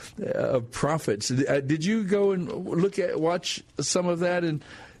of prophets. Did you go and watch some of that, and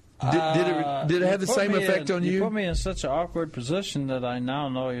did it have the same effect on you? You put me in such an awkward position that I now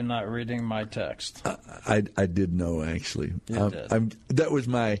know you're not reading my text. I did know, actually. You did. That was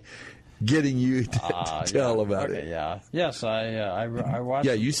my getting you to tell about it. Yeah. Yes, I watched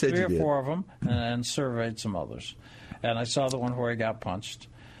you said 3 you or did. 4 of them and surveyed some others. And I saw the one where he got punched.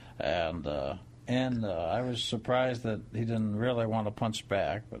 And I was surprised that he didn't really want to punch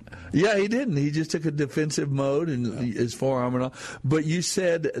back. But yeah, he didn't. He just took a defensive mode and his forearm and all. But you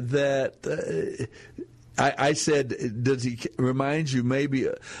said that. I said, does he remind you maybe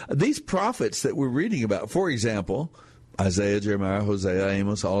these prophets that we're reading about? For example, Isaiah, Jeremiah, Hosea,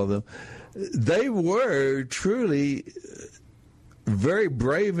 Amos, all of them. They were truly very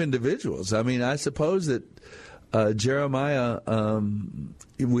brave individuals. I mean, I suppose that Jeremiah,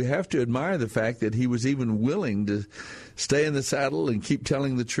 we have to admire the fact that he was even willing to stay in the saddle and keep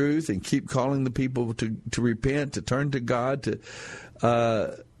telling the truth and keep calling the people to repent, to turn to God,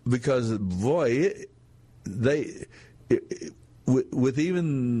 because boy, with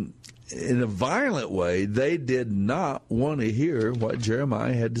even in a violent way, they did not want to hear what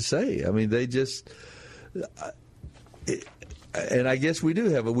Jeremiah had to say. I mean, they just. And I guess we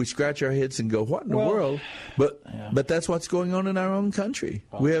do we scratch our heads and go, what in the world? But that's what's going on in our own country.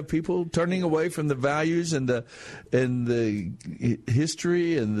 We have people turning away from the values and the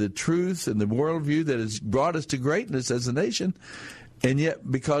history and the truth and the worldview that has brought us to greatness as a nation. And yet,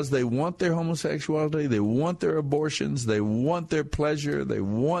 because they want their homosexuality, they want their abortions, they want their pleasure, they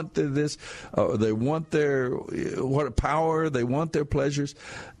want this, they want their power, they want their pleasures.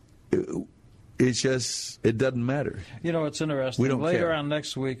 It's just, it doesn't matter. It's interesting. We don't Later care. on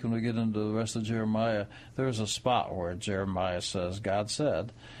next week, when we get into the rest of Jeremiah, there's a spot where Jeremiah says, God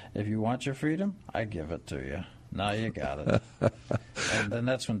said, if you want your freedom, I give it to you. Now you got it. And then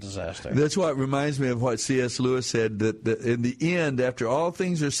that's when disaster. That's what reminds me of what C.S. Lewis said, that in the end, after all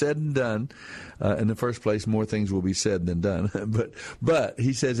things are said and done, in the first place, more things will be said than done. But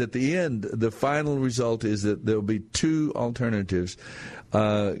he says at the end, the final result is that there will be two alternatives.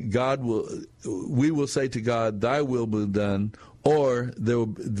 We will say to God, "Thy will be done," or there will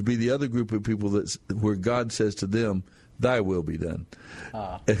be the other group of people where God says to them, "Thy will be done."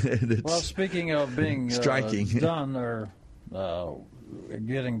 Well, speaking of being striking. Done or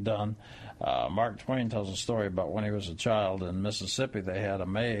getting done, Mark Twain tells a story about when he was a child in Mississippi. They had a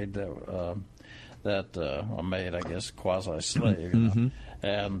maid a maid, I guess, quasi-slave,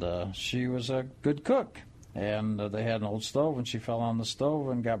 and she was a good cook. And they had an old stove, and she fell on the stove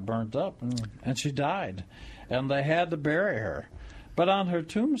and got burnt up, and she died. And they had to bury her. But on her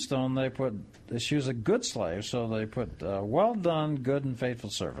tombstone, they put, she was a good slave, so they put, well done, good and faithful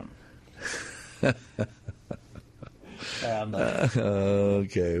servant. And,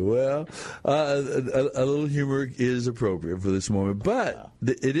 okay, well, a little humor is appropriate for this moment, but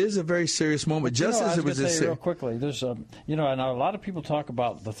it is a very serious moment. Just as it was say real quickly, there's I know a lot of people talk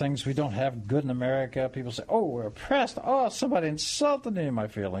about the things we don't have good in America. People say, "Oh, we're oppressed. Oh, somebody insulted me. My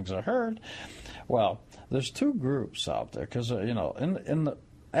feelings are hurt." Well, there's two groups out there because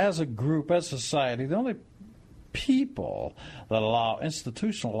as a group, as society, the only people that allow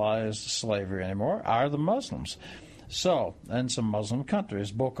institutionalized slavery anymore are the Muslims. So, in some Muslim countries,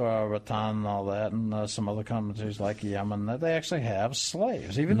 Boko Haram and all that, and some other countries like Yemen, they actually have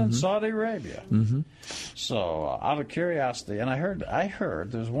slaves, even in Saudi Arabia. So, out of curiosity, and I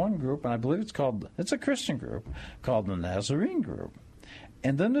heard there's one group, and I believe it's a Christian group, called the Nazarene group.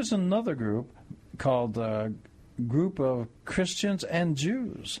 And then there's another group called group of Christians and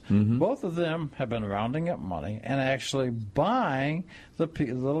Jews. Both of them have been rounding up money and actually buying the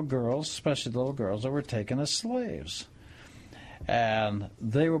little girls, especially the little girls that were taken as slaves. And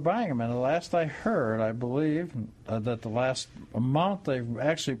they were buying them. And the last I heard, I believe, that the last amount they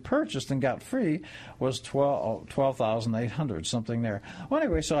actually purchased and got free was $12,800, something there. Well,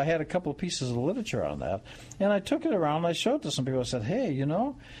 anyway, so I had a couple of pieces of literature on that. And I took it around and I showed it to some people. I said, "Hey,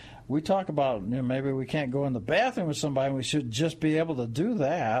 we talk about maybe we can't go in the bathroom with somebody, and we should just be able to do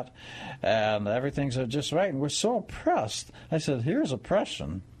that, and everything's just right, and we're so oppressed." I said, "Here's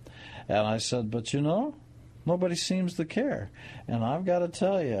oppression." And I said, "But nobody seems to care." And I've got to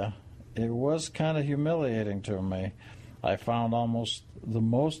tell you, it was kind of humiliating to me. I found almost the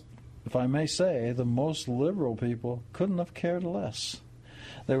most, if I may say, the most liberal people couldn't have cared less.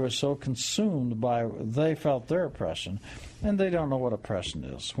 They were so consumed by, they felt their oppression, and they don't know what oppression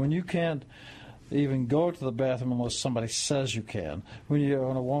is. When you can't even go to the bathroom unless somebody says you can, when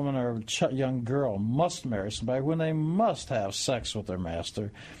a woman or a young girl must marry somebody, when they must have sex with their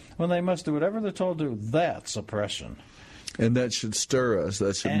master, when they must do whatever they're told to do, that's oppression. And that should stir us.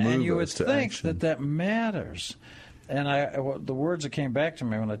 That should move us to action. And you would think that matters. And the words that came back to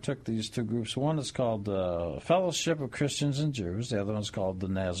me when I took these two groups, one is called Fellowship of Christians and Jews, the other one's called the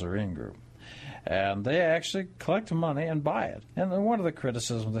Nazarene Group. And they actually collect money and buy it. And then one of the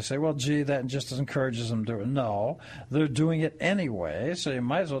criticisms, they say, "Well, gee, that just encourages them to do it." No, they're doing it anyway, so you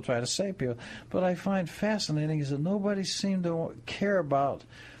might as well try to save people. But I find fascinating is that nobody seemed to care about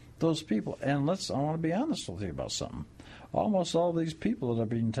those people. And I want to be honest with you about something. Almost all these people that are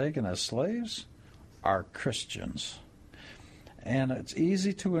being taken as slaves are Christians. And it's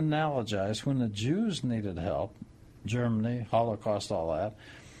easy to analogize when the Jews needed help, Germany, Holocaust, all that,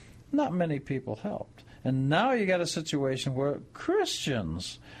 not many people helped. And now you got a situation where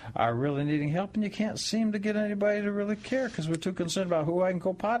Christians are really needing help, and you can't seem to get anybody to really care because we're too concerned about who I can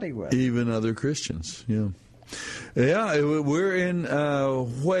go potty with. Even other Christians, yeah. Yeah, we're in a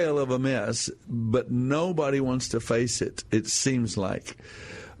whale of a mess, but nobody wants to face it, it seems like.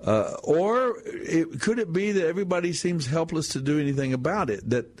 Could it be that everybody seems helpless to do anything about it?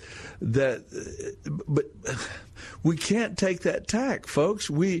 But we can't take that tack, folks.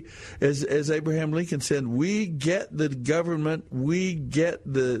 We, as Abraham Lincoln said, we get the government, we get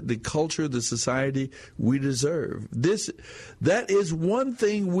the culture, the society we deserve. That is one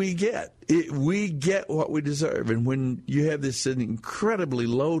thing we get. We get what we deserve. And when you have this incredibly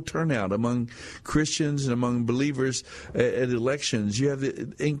low turnout among Christians and among believers at elections, you have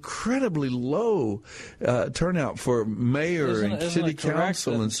the incredibly low turnout for mayor and city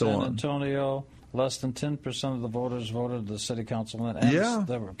council and so on. San Antonio, less than 10% of the voters voted the city council and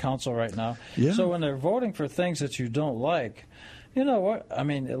the council right now. Yeah. So when they're voting for things that you don't like, you know what? I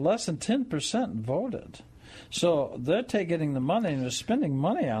mean, less than 10% voted. So they're getting the money and they're spending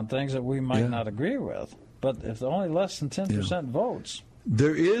money on things that we might not agree with. But if only less than 10% votes.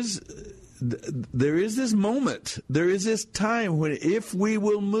 There is there is this moment, there is this time when if we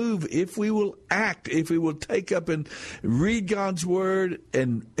will move, if we will act, if we will take up and read God's Word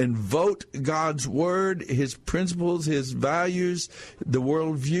and vote God's Word, His principles, His values, the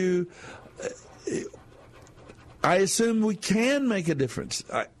worldview, I assume we can make a difference.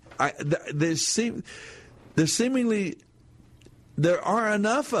 There are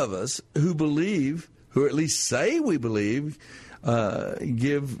enough of us who believe, who at least say we believe,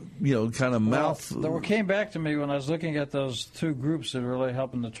 give, kind of mouth. What came back to me when I was looking at those two groups that were really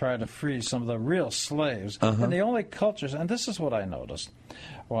helping to try to free some of the real slaves. And the only cultures, and this is what I noticed,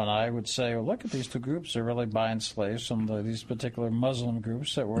 when I would say, well, look at these two groups, they're really buying slaves from these particular Muslim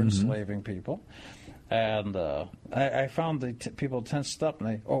groups that were enslaving people. And I found the people tensed up,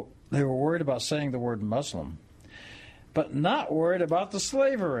 and they were worried about saying the word Muslim, but not worried about the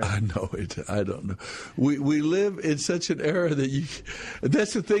slavery. I know it. I don't know. We live in such an era that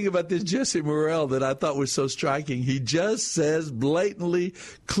that's the thing about this Jesse Morrell that I thought was so striking. He just says blatantly,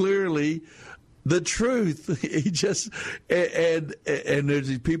 clearly, the truth. He just and there's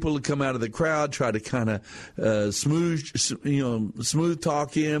these people that come out of the crowd, try to kind of smooth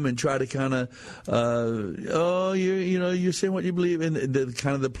talk him and try to kind of you're saying what you believe, and the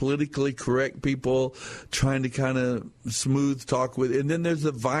kind of the politically correct people trying to kind of smooth talk with, and then there's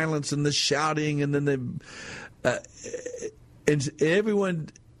the violence and the shouting, and then and everyone,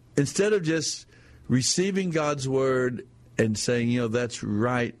 instead of just receiving God's Word and saying, that's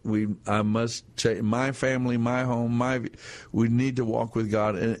right, I must change my family, my home, we need to walk with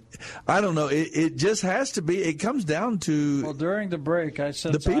God. And I don't know, it just has to be, it comes down to... Well, during the break, I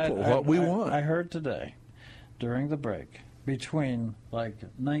said... The people, what we want. I heard today, during the break, between like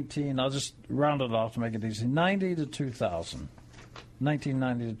 19, I'll just round it off to make it easy, 90 to 2000.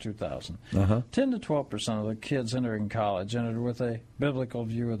 1990 to 2000. 10 to 12% of the kids entering college entered with a biblical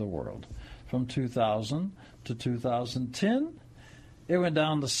view of the world. From 2000 to 2010, it went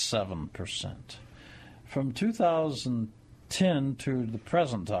down to 7%. From 2010 to the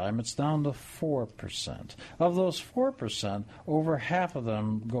present time, it's down to 4%. Of those 4%, over half of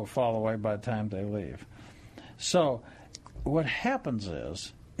them fall away by the time they leave. So what happens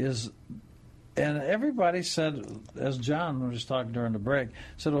is, and everybody said, as John was talking during the break,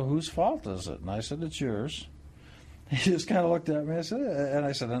 said, well, whose fault is it? And I said, it's yours. He just kind of looked at me and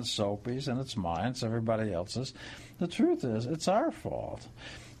I said, it's SOAPY's, and it's mine, it's everybody else's. The truth is, it's our fault.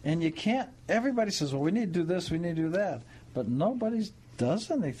 And you can't, everybody says, well, we need to do this, we need to do that. But nobody does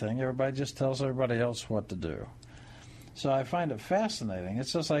anything. Everybody just tells everybody else what to do. So I find it fascinating.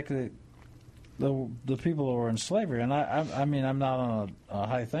 It's just like the people who were in slavery. And I mean, I'm not on a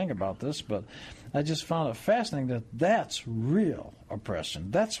high thing about this, but I just found it fascinating that that's real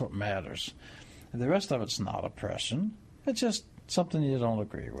oppression. That's what matters. The rest of it's not oppression. It's just something you don't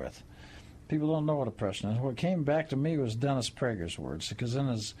agree with. People don't know what oppression is. What came back to me was Dennis Prager's words, because in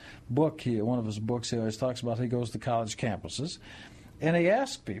his book, one of his books, he always talks about he goes to college campuses, and he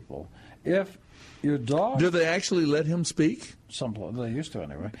asks people, if your dog... Do they actually let him speak? They used to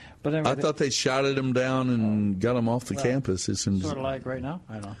anyway. But anyway, I thought they shouted him down and got him off the campus. Sort of like right now?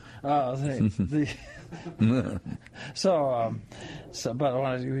 I don't know. But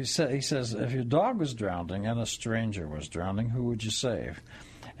when he says, if your dog was drowning and a stranger was drowning, who would you save?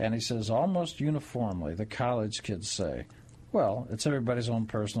 And he says, almost uniformly, the college kids say, well, it's everybody's own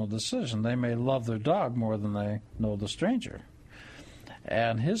personal decision. They may love their dog more than they know the stranger.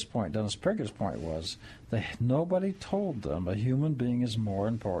 And his point, Dennis Prager's point, was that nobody told them a human being is more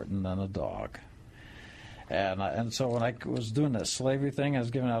important than a dog. And so when I was doing that slavery thing, I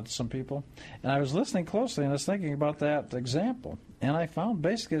was giving out to some people, and I was listening closely, and I was thinking about that example. And I found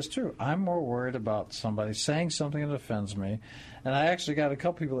basically it's true. I'm more worried about somebody saying something that offends me. And I actually got a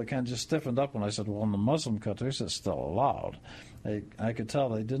couple people that kind of just stiffened up when I said, well, in the Muslim countries, it's still allowed. I could tell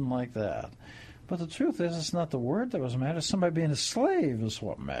they didn't like that. But the truth is, it's not the word that was mattered. Somebody being a slave is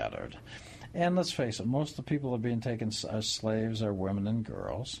what mattered. And let's face it, most of the people that are being taken as slaves are women and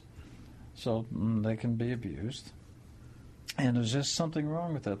girls. So they can be abused. And there's just something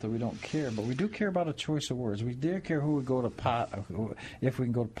wrong with that we don't care. But we do care about a choice of words. We do care who would go to if we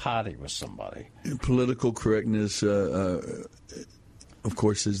can go to potty with somebody. Political correctness, of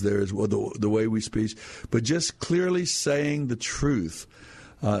course, is there as well, the way we speak. But just clearly saying the truth,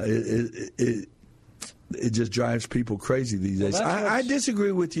 it just drives people crazy these days. I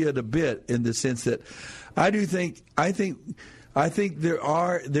disagree with you a bit in the sense that I think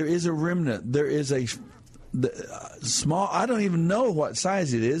there is a remnant. There is a small, I don't even know what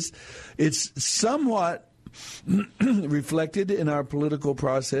size it is. It's somewhat reflected in our political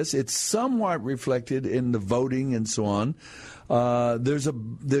process. It's somewhat reflected in the voting and so on. There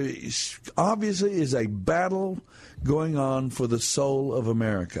obviously is a battle going on for the soul of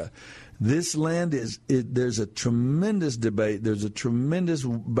America. This land there's a tremendous debate. There's a tremendous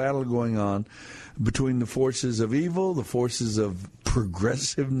battle going on between the forces of evil, the forces of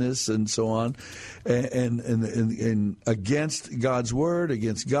progressiveness, and so on, and against God's word,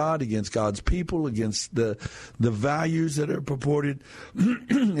 against God, against God's people, against the values that are purported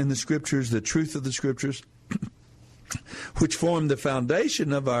in the Scriptures, the truth of the Scriptures, which form the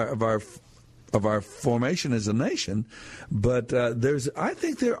foundation of our formation as a nation. But I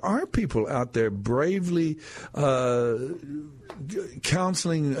think there are people out there bravely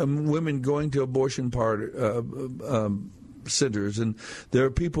counseling women going to abortion centers, and there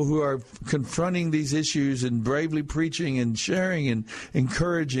are people who are confronting these issues and bravely preaching and sharing and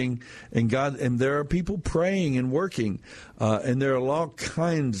encouraging, and there are people praying and working, and there are all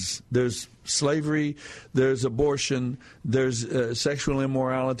kinds. There's slavery, there's abortion, there's sexual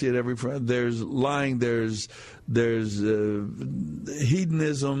immorality at every front, there's lying, there's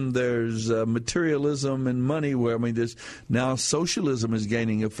hedonism, there's materialism and money. There's now socialism is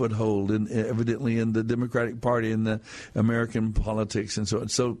gaining a foothold, evidently in the Democratic Party and the American politics and so on.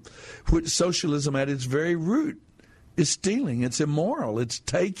 So, socialism at its very root is stealing. It's immoral. It's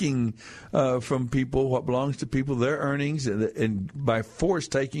taking from people what belongs to people, their earnings, and by force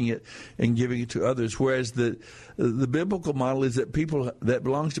taking it and giving it to others. Whereas the biblical model is that that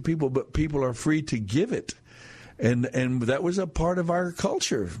belongs to people, but people are free to give it. And that was a part of our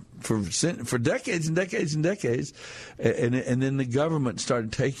culture for decades and decades and decades. And then the government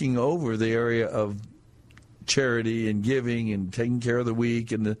started taking over the area of charity and giving and taking care of the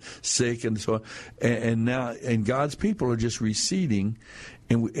weak and the sick and so on. And now God's people are just receding,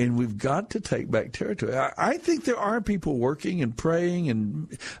 and we've got to take back territory. I think there are people working and praying,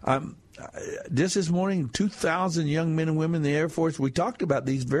 and just this morning, 2,000 young men and women in the Air Force, we talked about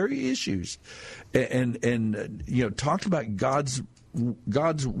these very issues, and talked about God's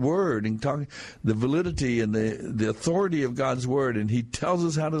word, and talking the validity and the authority of God's word, and He tells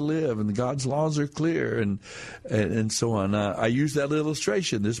us how to live, and God's laws are clear, and so on. I used that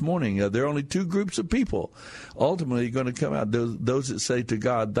illustration this morning. There are only two groups of people ultimately going to come out: those that say to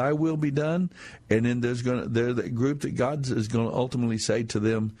God, "Thy will be done," and then there's the group that God is going to ultimately say to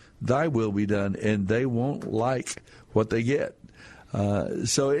them, "Thy will be done," and they won't like what they get.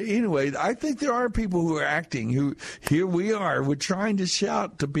 So anyway, I think there are people who are acting, here we are, we're trying to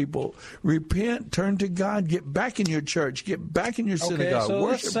shout to people, repent, turn to God, get back in your church, get back in your synagogue, so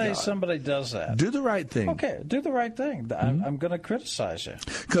worship let's say God. Somebody does that. Do the right thing. Okay, do the right thing. Mm-hmm. I'm going to criticize you.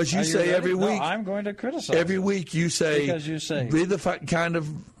 Because you say every week. No, I'm going to criticize every week you say, because you say, be the kind of,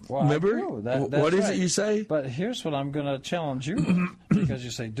 remember? What is it you say? But here's what I'm going to challenge you with, because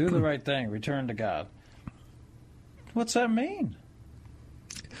you say, do the right thing, return to God. What's that mean?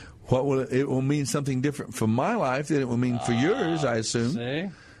 It will mean something different for my life than it will mean for yours, I assume. See?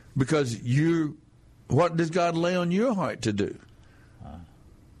 Because what does God lay on your heart to do?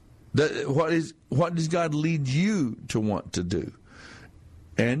 What does God lead you to want to do?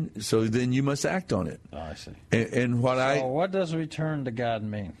 And so then you must act on it. Oh, I see. And what does return to God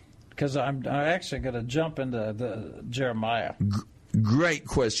mean? Because I'm actually going to jump into the Jeremiah. Great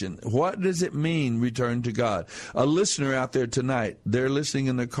question. What does it mean, return to God? A listener out there tonight, they're listening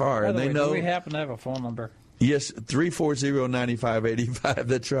in their car, and they know. Do we happen to have a phone number? Yes, 340-9585.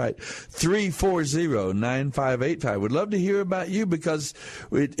 That's right, 340-9585. We'd love to hear about you, because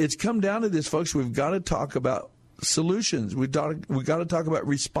it's come down to this, folks. We've got to talk about solutions. We've got to talk about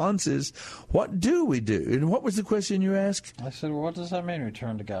responses. What do we do? And what was the question you asked? I said, well, what does that mean,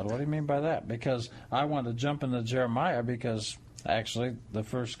 return to God? What do you mean by that? Because I want to jump into Jeremiah, because actually, the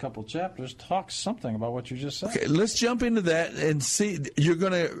first couple chapters talk something about what you just said. Okay, let's jump into that and see. You're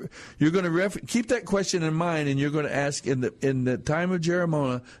gonna keep that question in mind, and you're going to ask in the time of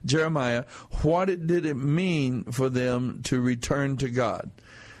Jeremiah, what did it mean for them to return to God?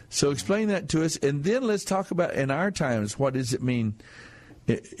 So explain that to us, and then let's talk about in our times, what does it mean?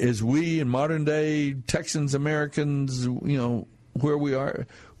 As we in modern day Texans, Americans, where we are.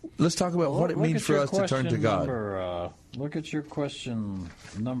 Let's talk about what it means for us to turn to God. Look at your question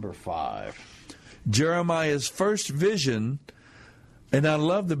number 5. Jeremiah's first vision, and I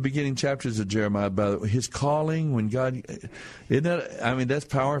love the beginning chapters of Jeremiah, by the way, his calling, when God, that's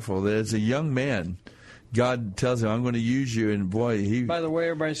powerful. That as a young man, God tells him, I'm going to use you, and boy, By the way,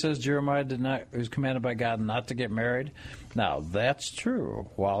 everybody says Jeremiah was commanded by God not to get married. Now, that's true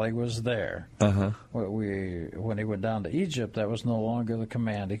while he was there. Uh-huh. When he went down to Egypt, that was no longer the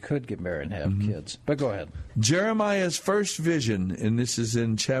command. He could get married and have kids. But go ahead. Jeremiah's first vision, and this is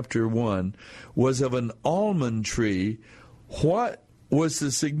in chapter 1, was of an almond tree What was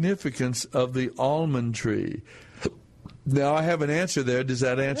the significance of the almond tree? Now, I have an answer there. Does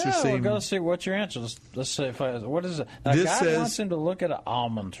that answer seem... Yeah, we're going to see what's your answer. Let's say, what is it? Now, This God says- wants him to look at an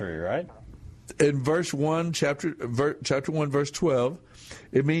almond tree, right? In verse 1, chapter 1, verse 12,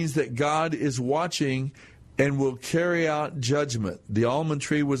 it means that God is watching and will carry out judgment. The almond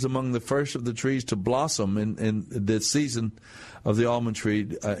tree was among the first of the trees to blossom in the season of the almond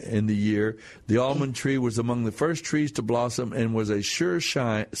tree in the year. The almond tree was among the first trees to blossom and was a sure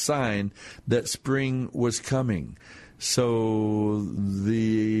sign that spring was coming. So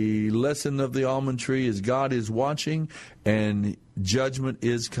the lesson of the almond tree is God is watching and judgment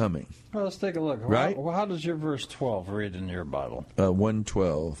is coming. Well, let's take a look. Right? How does your verse 12 read in your Bible?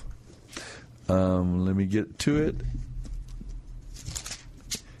 1:12. Let me get to it.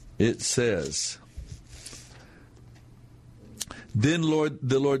 It says, Then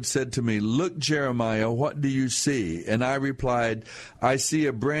the Lord said to me, Look, Jeremiah, what do you see? And I replied, I see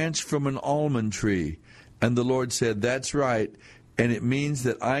a branch from an almond tree. And the Lord said, That's right, and it means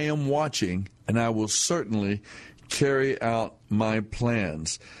that I am watching, and I will certainly carry out my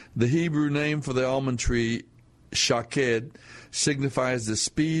plans. The Hebrew name for the almond tree, shaked, signifies the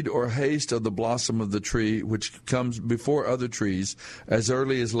speed or haste of the blossom of the tree, which comes before other trees as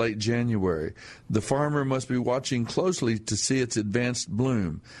early as late January. The farmer must be watching closely to see its advanced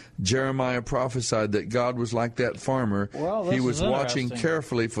bloom. Jeremiah prophesied that God was like that farmer. Well, he was watching interesting.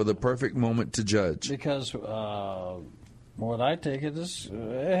 carefully for the perfect moment to judge. Because what I take it is,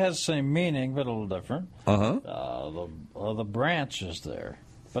 it has the same meaning, but a little different. The branch is there,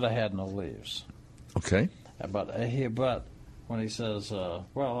 but I had no leaves. Okay. But when he says,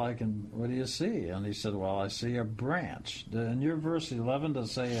 what do you see? And he said, well, I see a branch. In your verse 11, does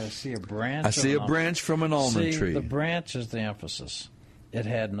it say, I see a branch? I see a branch from an almond tree. The branch is the emphasis. It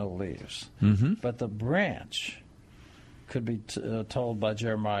had no leaves. But the branch could be told by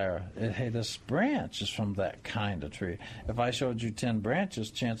Jeremiah, hey, this branch is from that kind of tree. If I showed you 10 branches,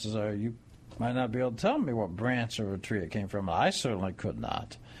 chances are you might not be able to tell me what branch of a tree it came from. I certainly could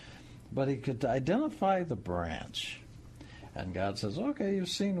not. But he could identify the branch. And God says, okay, you've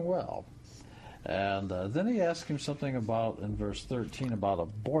seen well. And then he asked him something about, in verse 13, about a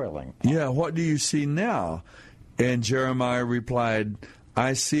boiling pot. Yeah, what do you see now? And Jeremiah replied,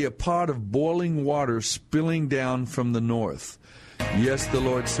 I see a pot of boiling water spilling down from the north. Yes, the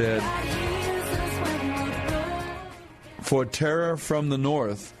Lord said, for terror from the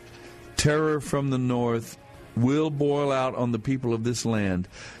north will boil out on the people of this land.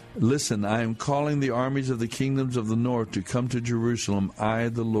 Listen, I am calling the armies of the kingdoms of the north to come to Jerusalem. I,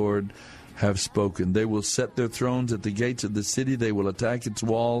 the Lord, have spoken. They will set their thrones at the gates of the city. They will attack its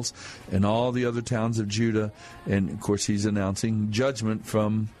walls and all the other towns of Judah. And, of course, he's announcing judgment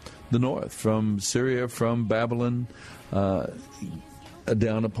from the north, from Syria, from Babylon,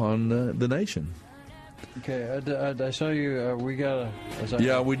 down upon the nation. Okay, I saw you, we got to...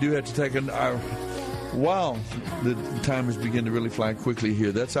 Yeah, we do have to take wow, the time has begun to really fly quickly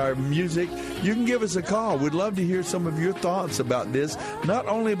here. That's our music. You can give us a call. We'd love to hear some of your thoughts about this, not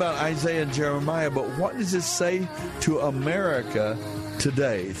only about Isaiah and Jeremiah, but what does this say to America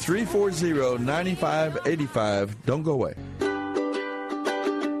today? 340-9585. Don't go away.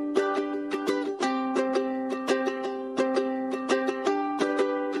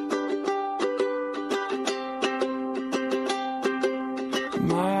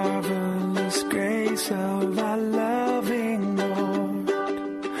 Marvelous grace of our loving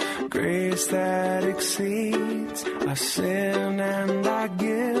Lord, grace that exceeds our sin and our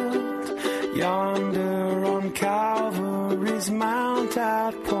guilt. Yonder on Calvary's Mount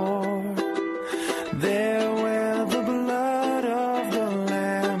outpoured, there where the blood of the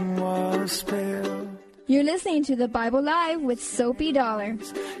Lamb was spilled. You're listening to the Bible Live with Soapy Dollar.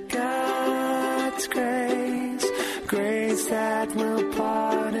 God's grace, grace that will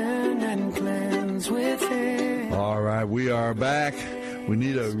pardon and cleanse within. All right, we are back. We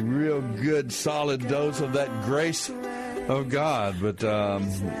need a real good, solid dose of that grace of God. But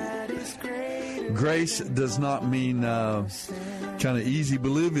grace does not mean kind of easy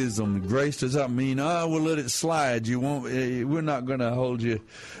believism. Grace does not mean, we'll let it slide. You won't. We're not going to hold you.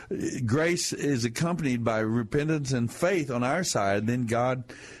 Grace is accompanied by repentance and faith on our side. Then God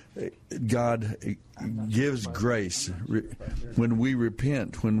gives grace. When we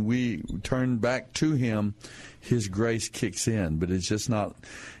repent, when we turn back to Him, His grace kicks in. But it's just not,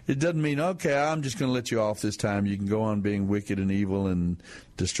 it doesn't mean, okay, I'm just going to let you off this time. You can go on being wicked and evil and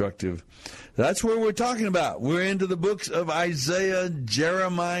destructive. That's where we're talking about. We're into the books of Isaiah,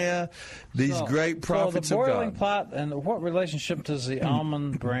 Jeremiah, these great prophets of God. So the boiling pot, and what relationship does the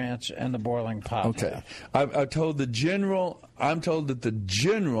almond branch and the boiling pot have? I'm told that the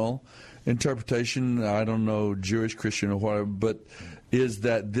general interpretation, I don't know, Jewish, Christian, or whatever, but is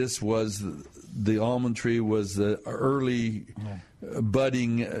that this was, the almond tree was the early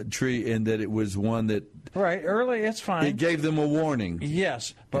budding tree, and that it was one that... Right, early, it's fine. It gave them a warning.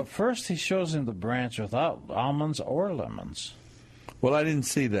 Yes, but first he shows him the branch without almonds or lemons. Well, I didn't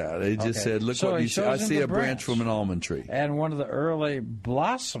see that. It just said, look what you see. I see a branch from an almond tree. And one of the early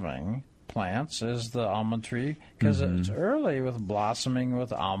blossoming plants is the almond tree, because it's early with blossoming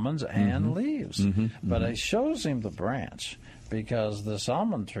with almonds and leaves. But he shows him the branch, because this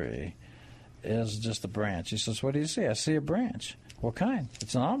almond tree is just a branch. He says, what do you see? I see a branch. What kind?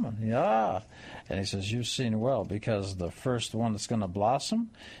 It's an almond. Yeah. And he says, you've seen well, because the first one that's going to blossom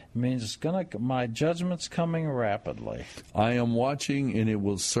means my judgment's coming rapidly. I am watching, and I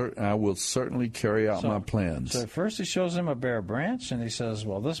will certainly carry out my plans. So first he shows him a bare branch, and he says,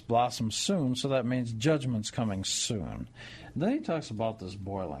 well, this blossoms soon, so that means judgment's coming soon. And then he talks about this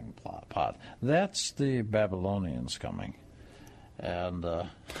boiling pot. That's the Babylonians coming. And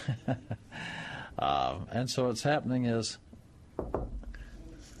and so what's happening is...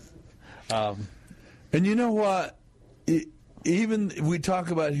 and you know what? Even we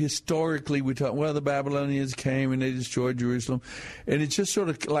talk about historically, the Babylonians came and they destroyed Jerusalem, and it's just sort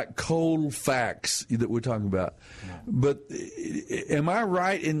of like cold facts that we're talking about. But am I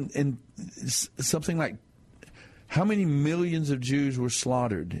right in something like how many millions of Jews were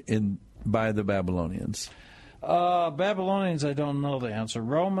slaughtered by the Babylonians? Babylonians, I don't know the answer.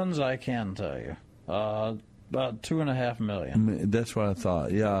 Romans, I can tell you. About 2.5 million. That's what I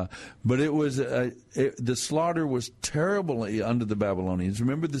thought, yeah. But it was the slaughter was terribly under the Babylonians.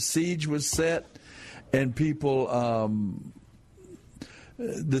 Remember, the siege was set, and people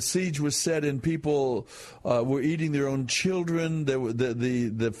were eating their own children.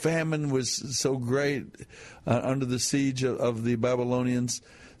 The famine was so great under the siege of the Babylonians.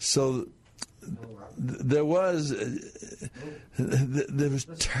 So there was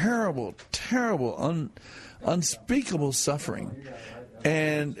terrible, unspeakable suffering,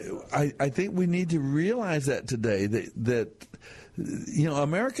 and I think we need to realize that today that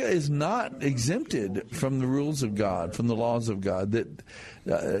America is not exempted from the rules of God, from the laws of God. That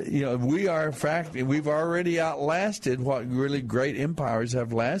we are, in fact, we've already outlasted what really great empires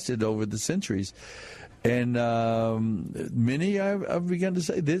have lasted over the centuries. And many I've begun to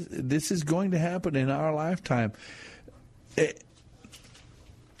say this is going to happen in our lifetime.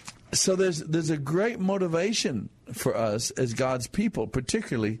 So there's a great motivation for us as God's people,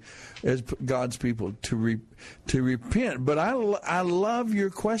 particularly as God's people, to repent. But I love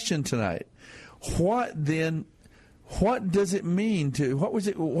your question tonight. What does it mean to what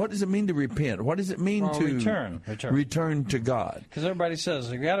does it mean to repent? What does it mean to return to God? Because everybody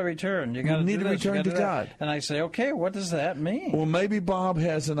says you got to return. You need to return to God. And I say, okay, what does that mean? Well, maybe Bob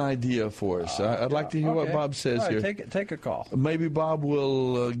has an idea for us. I'd like to hear what Bob says here. Take a call. Maybe Bob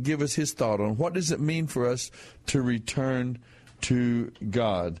will give us his thought on what does it mean for us to return to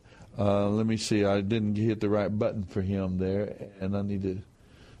God. Let me see. I didn't hit the right button for him there, and I need to.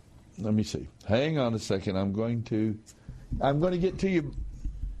 Let me see. Hang on a second. I'm going to get to you,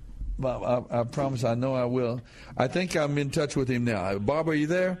 Bob. I promise. I know I will. I think I'm in touch with him now. Bob, are you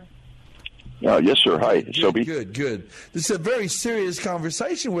there? Yes, sir. Hi, SOAPY. Good. This is a very serious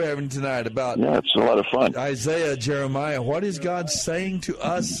conversation we're having tonight about. Yeah, it's a lot of fun. Isaiah, Jeremiah. What is God saying to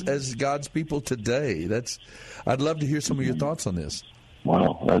us as God's people today? I'd love to hear some of your thoughts on this.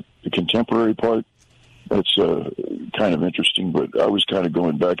 Wow, the contemporary part. That's kind of interesting, but I was kind of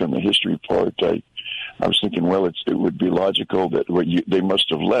going back on the history part. I was thinking, well, it would be logical that they must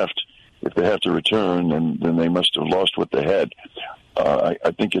have left. If they have to return, then they must have lost what they had.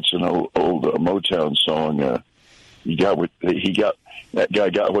 I think it's an old Motown song. That guy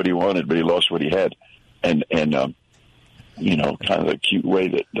got what he wanted, but he lost what he had, and kind of the cute way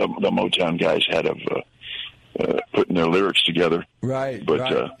that the Motown guys had of putting their lyrics together. Right.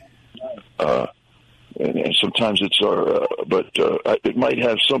 But and sometimes it's it might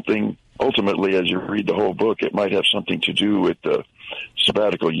have something. Ultimately, as you read the whole book, it might have something to do with the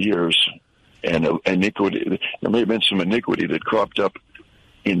sabbatical years and iniquity. There may have been some iniquity that cropped up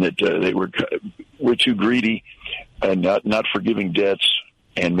in that they were too greedy and not forgiving debts,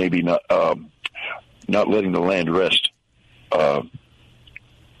 and maybe not not letting the land rest. And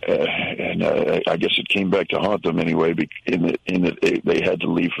I guess it came back to haunt them anyway, in that they had to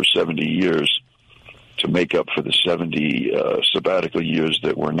leave for 70 years to make up for the 70 sabbatical years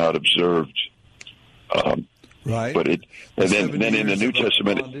that were not observed. Right. But then in the New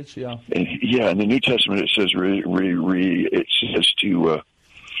Testament, in the New Testament it says it says to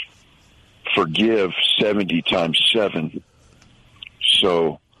forgive 70 times 7.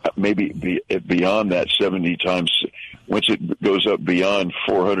 So maybe beyond that 70 times, once it goes up beyond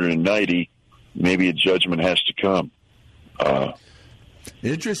 490, maybe a judgment has to come.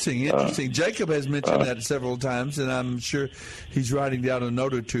 Interesting. Jacob has mentioned that several times, and I'm sure he's writing down a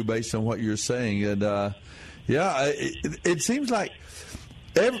note or two based on what you're saying. And it seems like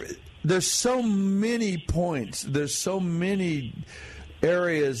there's so many points, there's so many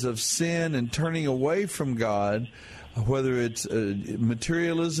areas of sin and turning away from God, whether it's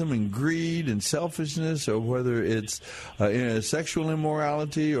materialism and greed and selfishness, or whether it's sexual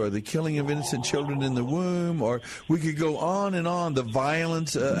immorality or the killing of innocent children in the womb, or we could go on and on. The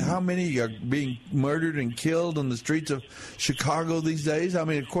violence, how many are being murdered and killed on the streets of Chicago these days? I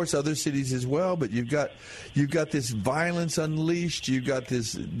mean, of course, other cities as well, but you've got this violence unleashed. You've got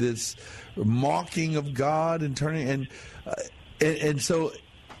this mocking of God and turning and so.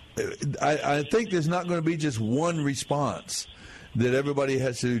 I think there's not going to be just one response that everybody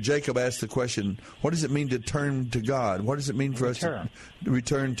has to do. Jacob asked the question, what does it mean to turn to God? What does it mean for us to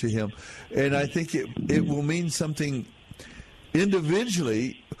return to Him? And I think it will mean something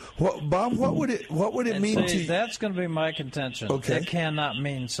individually. Bob, what would it mean to you? That's going to be my contention. Okay. It cannot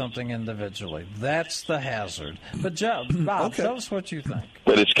mean something individually. That's the hazard. But Bob, tell us what you think.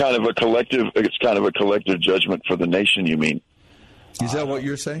 But it's kind of a collective judgment for the nation, you mean? Is that what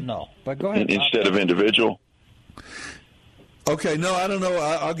you're saying? No, but go ahead. Instead of individual? Okay, no, I don't know.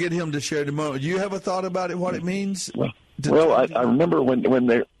 I'll get him to share it in a moment. Do you have a thought about it, what it means? Well, I remember when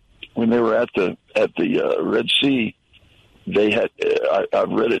they were at the Red Sea, they had I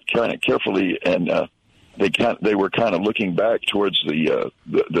read it kind of carefully, and they were kind of looking back towards the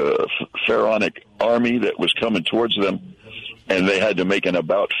Pharaonic army that was coming towards them, and they had to make an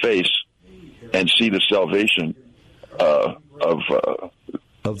about face and see the salvation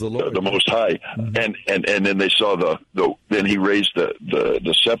of the Lord, the Most High, and then they saw then He raised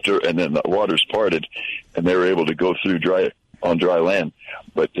the scepter, and then the waters parted, and they were able to go through on dry land.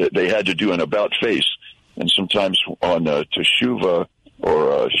 But they had to do an about face, and sometimes on teshuvah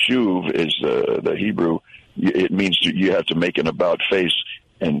or shuv is the Hebrew. It means you have to make an about face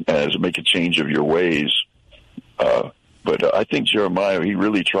and make a change of your ways. But I think Jeremiah, he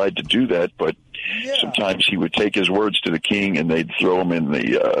really tried to do that, but sometimes he would take his words to the king and they'd throw them in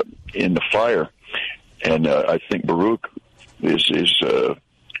the fire. And I think Baruch, his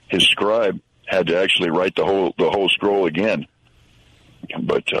scribe, had to actually write the whole scroll again.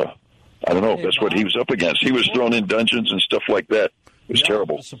 But I don't know. That's what he was up against. He was thrown in dungeons and stuff like that. It was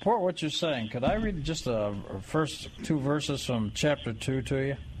terrible. To support what you're saying, could I read just the first 2 verses from chapter 2 to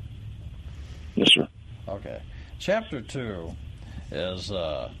you? Yes, sir. Okay. Chapter 2 is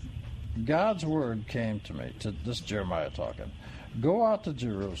God's word came to me, to this Jeremiah talking. Go out to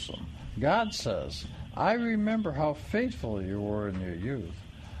Jerusalem. God says, I remember how faithful you were in your youth,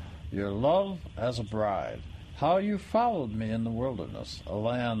 your love as a bride, how you followed me in the wilderness, a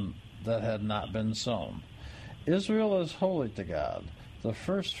land that had not been sown. Israel is holy to God, the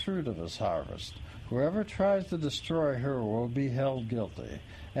first fruit of his harvest. Whoever tries to destroy her will be held guilty,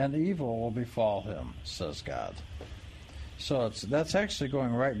 and evil will befall him, says God. So that's actually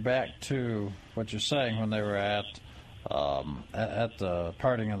going right back to what you're saying when they were at the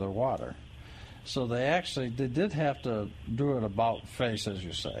parting of the water. So they did have to do it about face, as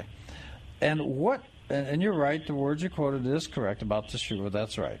you say. And you're right, the words you quoted is correct about teshuvah,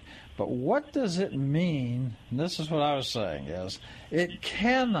 that's right. But what does it mean, and this is what I was saying, is it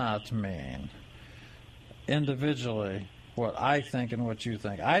cannot mean individually what I think and what you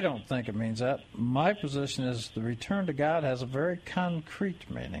think. I don't think it means that. My position is the return to God has a very concrete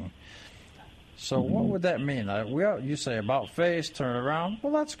meaning. So what would that mean? You say about face, turn around.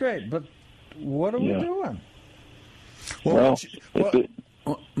 Well, that's great, but what are we doing? Well,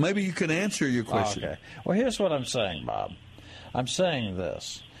 maybe you can answer your question. Okay. Well, here's what I'm saying, Bob. I'm saying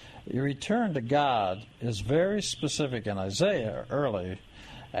this. Your return to God is very specific in Isaiah early,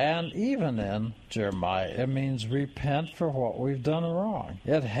 and even in Jeremiah. It means repent for what we've done wrong.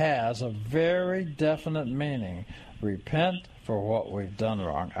 It has a very definite meaning. Repent for what we've done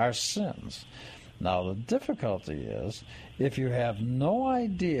wrong, our sins. Now, the difficulty is, if you have no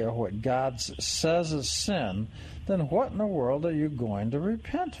idea what God says is sin, then what in the world are you going to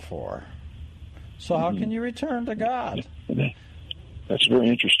repent for? So how can you return to God? That's very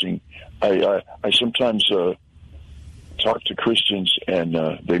interesting. I sometimes talk to Christians, and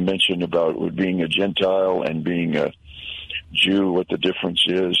they mention about being a Gentile and being a Jew, what the difference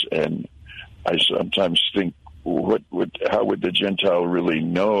is, and I sometimes think, how would the Gentile really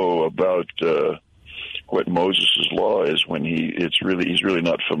know about what Moses' law is when he's really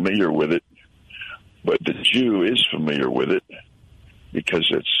not familiar with it, but the Jew is familiar with it because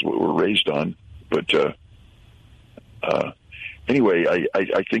it's what we're raised on. But anyway,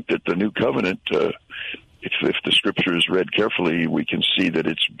 I think that the new covenant, if the scripture is read carefully, we can see that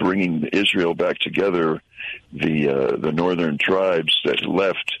it's bringing Israel back together, the northern tribes that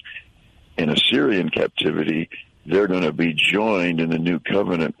left in Assyrian captivity. They're going to be joined in the new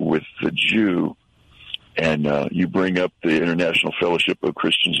covenant with the Jew. And you bring up the International Fellowship of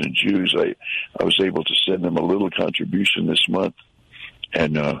Christians and Jews. I was able to send them a little contribution this month,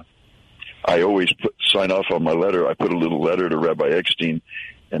 and I always sign off on my letter. I put a little letter to Rabbi Eckstein,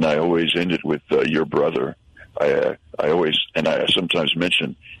 and I always end it with your brother. I sometimes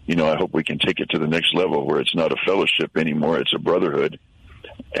mention, I hope we can take it to the next level where it's not a fellowship anymore; it's a brotherhood.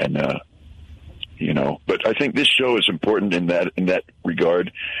 And but I think this show is important in that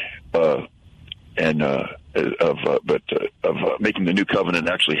regard. Of making the new covenant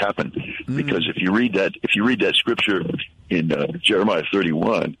actually happen, because if you read that scripture in Jeremiah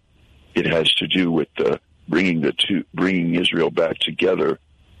 31, it has to do with bringing Israel back together.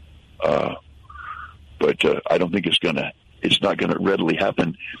 But I don't think it's not gonna readily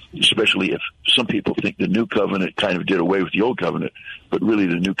happen, especially if some people think the new covenant kind of did away with the old covenant, but really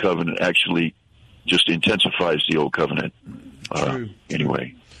the new covenant actually just intensifies the old covenant.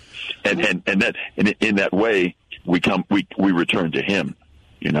 Anyway. And in that way we return to Him.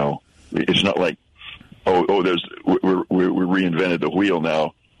 It's not like we reinvented the wheel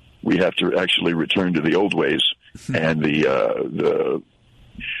now. We have to actually return to the old ways, and the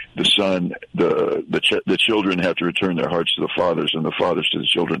son, the children have to return their hearts to the fathers, and the fathers to the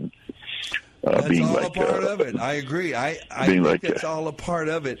children. That's all a part of it. I agree. I think that's all a part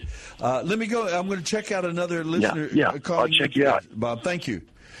of it. Let me go. I'm going to check out another listener. Yeah. I'll check you out, Bob. Thank you.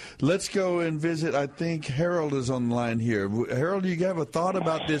 Let's go and visit. I think Harold is on the line here. Harold, do you have a thought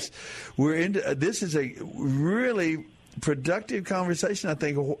about this? This is a really productive conversation, I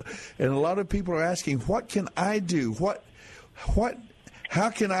think, and a lot of people are asking, what can I do? How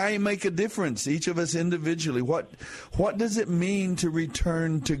can I make a difference? Each of us individually. What does it mean to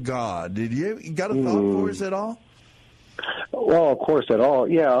return to God? You got a thought for us at all? Well, of course, at all.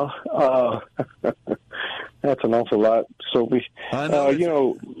 Yeah. That's an awful lot. So I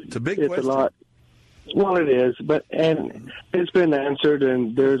know it's a big question. It's a lot. Well, it is, and it's been answered,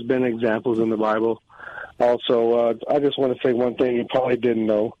 and there's been examples in the Bible. Also, I just want to say one thing you probably didn't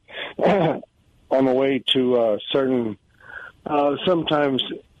know. On the way to certain, sometimes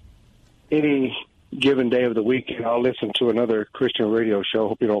any given day of the week, I'll listen to another Christian radio show.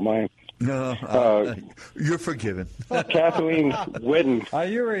 Hope you don't mind. No, you're forgiven. Kathleen Whitten. Are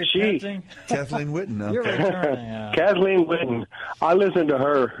you repenting? Kathleen Whitten. No. You're returning. Kathleen Whitten. I listen to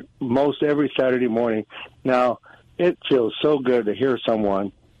her most every Saturday morning. Now, it feels so good to hear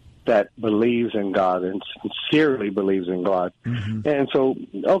someone that believes in God and sincerely believes in God. Mm-hmm. And so,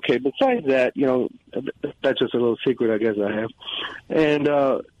 okay, besides that, that's just a little secret I guess I have. And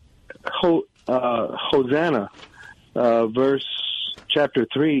Hosanna, chapter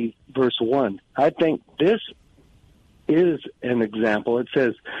 3, verse 1. I think this is an example. It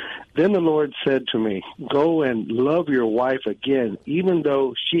says, "Then the Lord said to me, go and love your wife again, even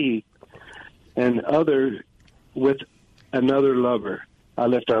though she and other with another lover." I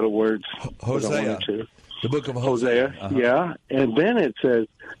left out a word. Hosea. The book of Hosea. Uh-huh. Yeah. And then it says,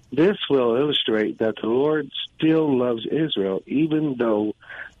 this will illustrate that the Lord still loves Israel, even though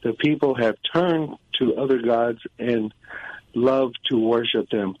the people have turned to other gods and love to worship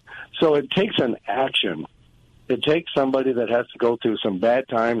them. So it takes an action. It takes somebody that has to go through some bad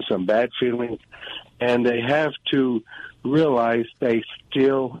times, some bad feelings, and they have to realize they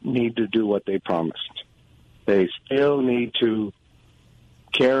still need to do what they promised. They still need to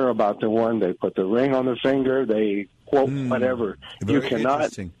care about the one. They put the ring on their finger. They quote whatever. Very you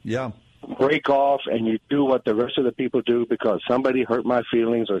cannot break off and you do what the rest of the people do because somebody hurt my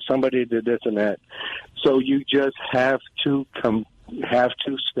feelings or somebody did this and that. So you just have to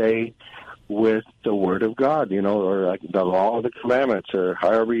stay with the Word of God, or like the law of the commandments, or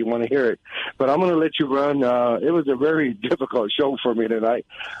however you want to hear it. But I'm going to let you run. It was a very difficult show for me tonight.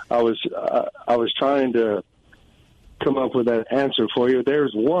 I was trying to come up with that answer for you.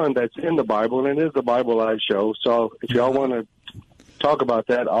 There's one that's in the Bible, and it is the Bible Live show. So if y'all want to talk about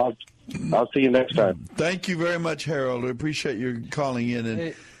that, I'll I'll see you next time. Thank you very much, Harold. We appreciate your calling in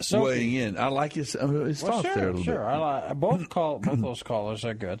and weighing in. I like his thoughts there a little bit. Both those callers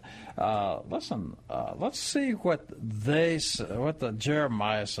are good. Listen, let's see what the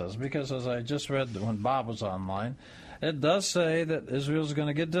Jeremiah says, because as I just read when Bob was online, it does say that Israel's going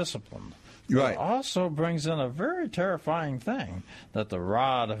to get disciplined. Right. It also brings in a very terrifying thing, that the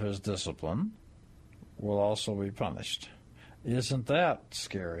rod of his discipline will also be punished. Isn't that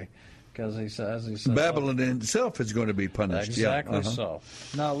scary? Because he says Babylon itself is going to be punished. Exactly so.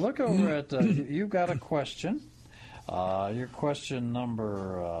 Now look over at you've got a question. Your question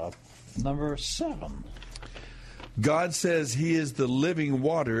number 7. God says He is the living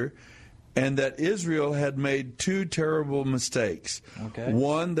water, and that Israel had made 2 terrible mistakes. Okay.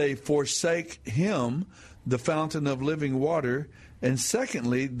 One, they forsake Him, the fountain of living water, and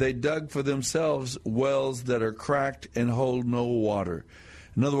secondly, they dug for themselves wells that are cracked and hold no water.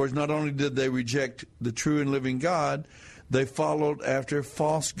 In other words, not only did they reject the true and living God, they followed after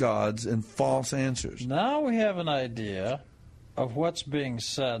false gods and false answers. Now we have an idea of what's being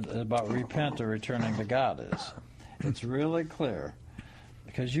said about repent or returning to God is. It's really clear,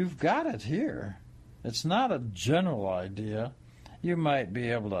 because you've got it here. It's not a general idea. You might be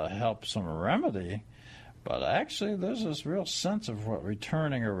able to help some remedy, but actually there's this real sense of what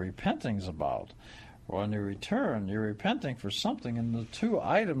returning or repenting is about. When you return, you're repenting for something, and the 2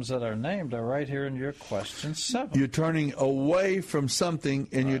 items that are named are right here in your question 7. You're turning away from something,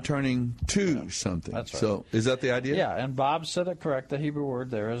 and you're turning to something. That's right. So, is that the idea? Yeah, and Bob said it correct. The Hebrew word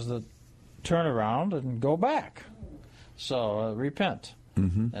there is the turn around and go back. So, repent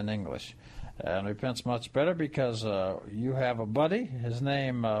in English. And repent's much better because you have a buddy. His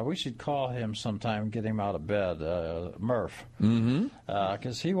name, we should call him sometime, get him out of bed, Murph.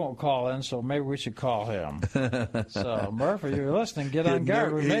 Because he won't call in, so maybe we should call him. So, Murph, if you're listening, get on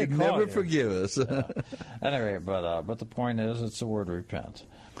guard. We may call never you. forgive us. Anyway, but the point is, it's the word repent.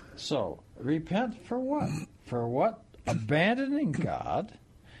 So, repent for what? For what? Abandoning God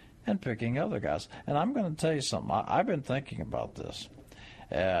and picking other gods. And I'm going to tell you something. I've been thinking about this.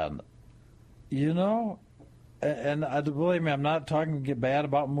 And you know, and believe me, I'm not talking to get bad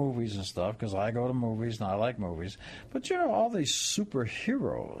about movies and stuff, because I go to movies and I like movies. But you know, all these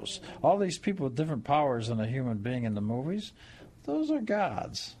superheroes, all these people with different powers than a human being in the movies, those are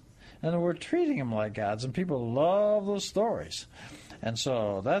gods. And we're treating them like gods, and people love those stories. And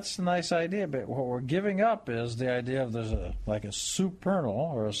so that's a nice idea, but what we're giving up is the idea of there's a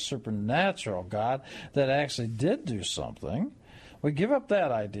supernal or a supernatural God that actually did do something. We give up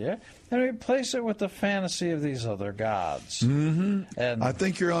that idea and replace it with the fantasy of these other gods. And I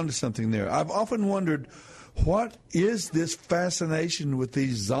think you're onto something there. I've often wondered, what is this fascination with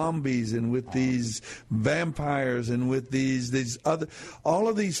these zombies and with these vampires and with these other, all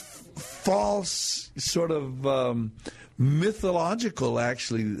of these false sort of mythological,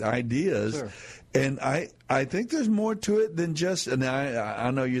 actually, ideas? Sure. And I think there's more to it than just, and I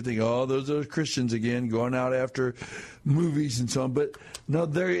know you think, oh, those are Christians again, going out after movies and so on. But no,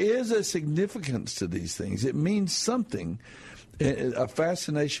 there is a significance to these things. It means something, a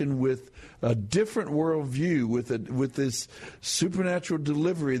fascination with a different worldview, with this supernatural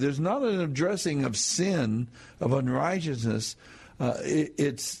delivery. There's not an addressing of sin, of unrighteousness.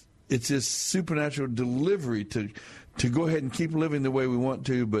 It's this supernatural delivery to go ahead and keep living the way we want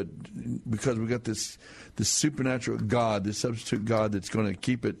to, but because we got this supernatural God, this substitute God that's going to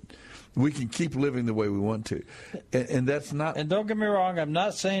keep it, we can keep living the way we want to. And that's not... And don't get me wrong, I'm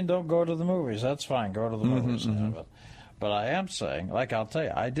not saying don't go to the movies. That's fine, go to the movies. But I am saying, like I'll tell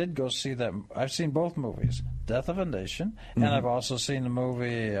you, I did go see that. I've seen both movies, Death of a Nation, and I've also seen the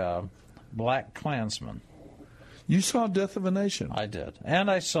movie Black Klansman. You saw Death of a Nation? I did.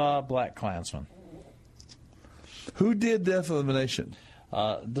 And I saw Black Klansman. Who did Death of a Nation?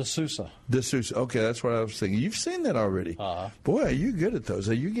 D'Souza. D'Souza. Okay, that's what I was thinking. You've seen that already. Boy, are you good at those.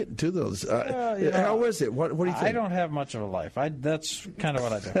 Are you getting to those? How was it? What do you think? I don't have much of a life. That's kind of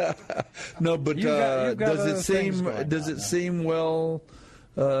what I do. No, but does it seem well...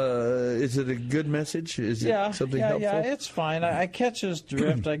 is it a good message? Is it something helpful? Yeah, it's fine. I catch his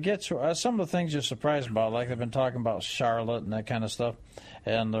drift. I get to, some of the things you're surprised about, like they've been talking about Charlotte and that kind of stuff,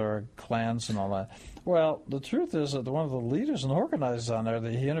 and their clans and all that. Well, the truth is that one of the leaders and organizers on there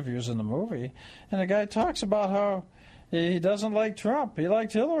that he interviews in the movie, and the guy talks about how he doesn't like Trump. He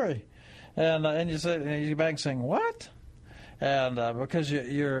liked Hillary. And you say, and you're back saying, what? And because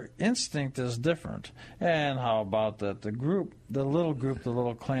your instinct is different. And how about that? The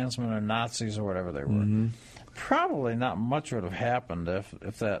little Klansmen or Nazis or whatever they were. Probably not much would have happened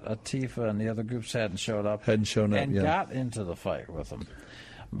if that Antifa and the other groups hadn't shown up. And got into the fight with them.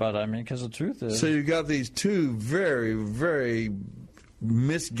 But, I mean, because the truth is... So you got these two very, very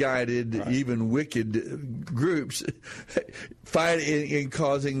misguided, even wicked groups fighting and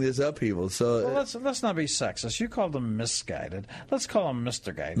causing this upheaval. So well, let's not be sexist. You called them misguided. Let's call them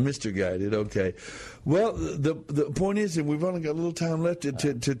Mr. Guided. Mr. Guided, okay. Well, the point is, and we've only got a little time left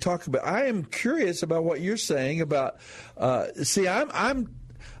to talk about. I am curious about what you're saying about.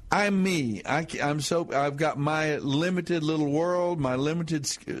 I'm me. I've got my limited little world, my limited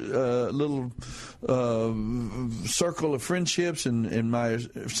little circle of friendships, and my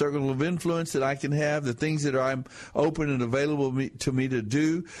circle of influence that I can have. The things that I'm open and available to me to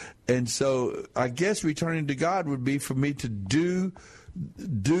do, and so I guess returning to God would be for me to do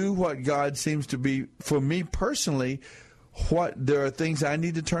what God seems to be for me personally. There are things I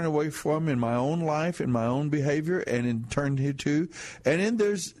need to turn away from in my own life, in my own behavior, and in turn to. And then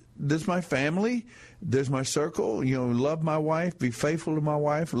there's my family, there's my circle. Love my wife, be faithful to my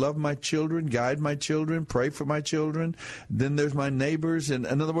wife, love my children, guide my children, pray for my children. Then there's my neighbors, and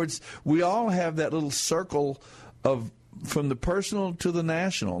in other words, we all have that little circle of from the personal to the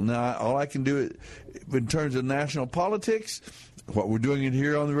national. Now, all I can do in terms of national politics. What we're doing it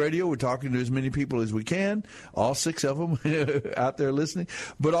here on the radio, we're talking to as many people as we can, all 6 of them out there listening.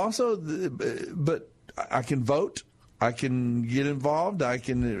 But also, but I can vote, I can get involved, I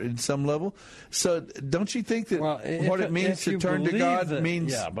can at some level. So don't you think that what it means to turn to God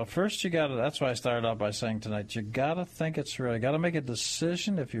means... Yeah, but first you got to, that's why I started out by saying tonight, you got to think it's real. You got to make a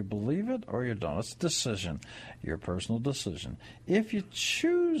decision if you believe it or you don't. It's a decision, your personal decision. If you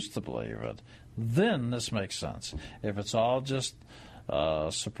choose to believe it, then this makes sense. If it's all just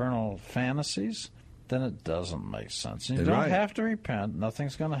supernal fantasies, then it doesn't make sense. And you don't have to repent.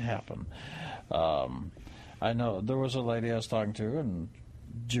 Nothing's going to happen. I know there was a lady I was talking to, and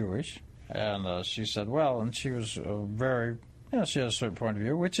Jewish, and she said, well, and she was very... she has a certain point of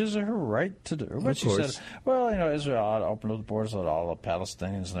view, which is her right to do. But she said, well, Israel ought to open up the borders, let all the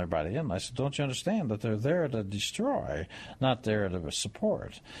Palestinians and everybody in. And I said, don't you understand that they're there to destroy, not there to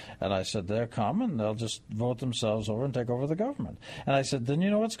support? And I said, they'll come and they'll just vote themselves over and take over the government. And I said, then you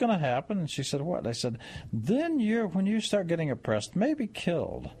know what's going to happen? And she said, what? I said, then when you start getting oppressed, maybe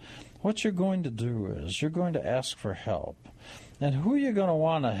killed, what you're going to do is you're going to ask for help. And who you're going to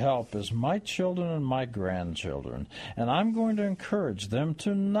want to help is my children and my grandchildren. And I'm going to encourage them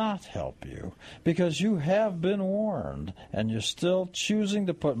to not help you because you have been warned and you're still choosing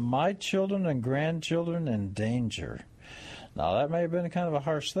to put my children and grandchildren in danger. Now, that may have been kind of a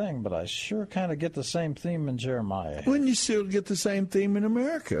harsh thing, but I sure kind of get the same theme in Jeremiah. When you still get the same theme in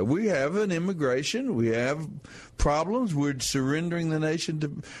America. We have an immigration. We have problems. We're surrendering the nation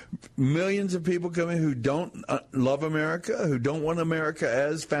to millions of people coming who don't love America, who don't want America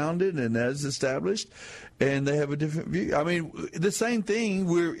as founded and as established, and they have a different view. I mean, the same thing.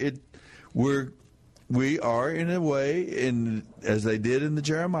 We are, in a way, as they did in the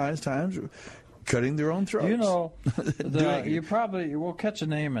Jeremiah's times, cutting their own throats. You probably will catch a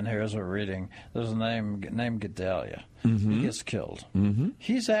name in here as we're reading. There's a name named Gedaliah. Mm-hmm. He gets killed. Mm-hmm.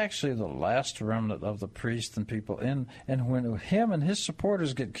 He's actually the last remnant of the priests and people. And when him and his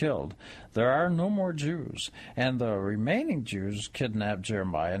supporters get killed, there are no more Jews. And the remaining Jews kidnap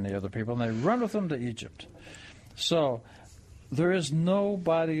Jeremiah and the other people, and they run with them to Egypt. So there is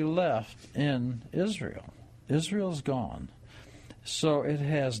nobody left in Israel. Israel's gone. So it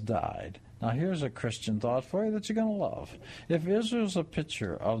has died. Now, here's a Christian thought for you that you're going to love. If Israel's a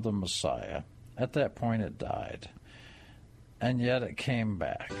picture of the Messiah, at that point it died. And yet it came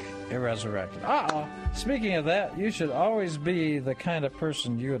back. It resurrected. Speaking of that, you should always be the kind of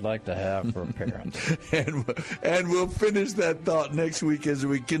person you would like to have for a parent. and we'll finish that thought next week as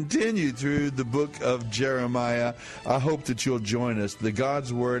we continue through the book of Jeremiah. I hope that you'll join us. The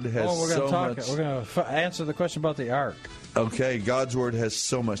God's Word has so much. We're going to answer the question about the ark. Okay, God's Word has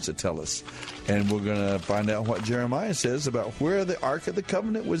so much to tell us. And we're going to find out what Jeremiah says about where the Ark of the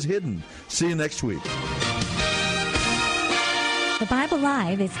Covenant was hidden. See you next week. The Bible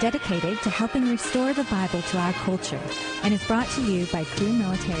Live is dedicated to helping restore the Bible to our culture and is brought to you by Crew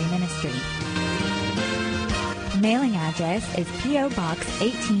Military Ministry. Mailing address is P.O. Box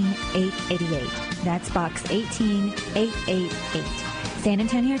 18888. That's Box 18888, San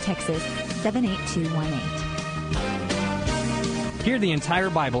Antonio, Texas 78218. Hear the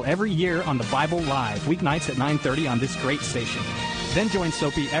entire Bible every year on the Bible Live, weeknights at 9:30 on this great station. Then join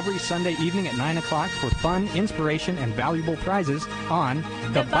SOAPY every Sunday evening at 9 o'clock for fun, inspiration, and valuable prizes on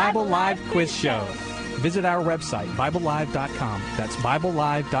the Bible Live Quiz Show. Visit our website, BibleLive.com. That's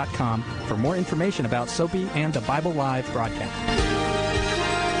BibleLive.com for more information about SOAPY and the Bible Live broadcast.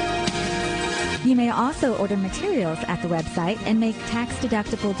 You may also order materials at the website and make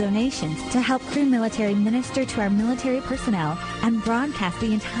tax-deductible donations to help Crew Military minister to our military personnel and broadcast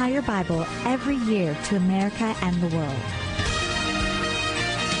the entire Bible every year to America and the world.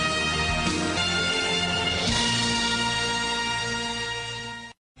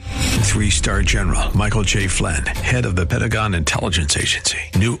 Three-star General Michael J. Flynn, head of the Pentagon Intelligence Agency,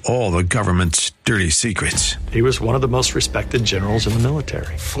 knew all the government's dirty secrets. He was one of the most respected generals in the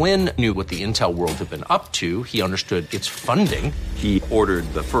military. Flynn knew what the intel world had been up to. He understood its funding. He ordered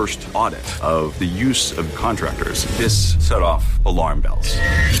the first audit of the use of contractors. This set off alarm bells.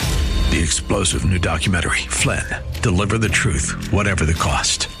 The explosive new documentary, Flynn, Deliver the Truth, Whatever the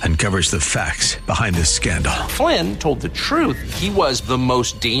Cost, uncovers the facts behind this scandal. Flynn told the truth. He was the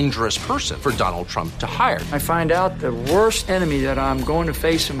most dangerous person for Donald Trump to hire. I find out the worst enemy that I'm going to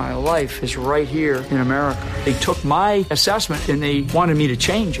face in my life is right here in America. They took my assessment and they wanted me to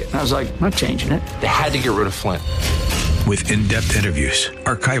change it. And I was like, I'm not changing it. They had to get rid of Flynn. With in-depth interviews,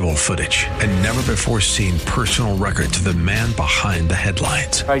 archival footage, and never-before-seen personal records of the man behind the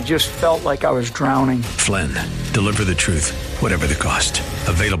headlines. I just felt like I was drowning. Flynn, Deliver the Truth, Whatever the Cost.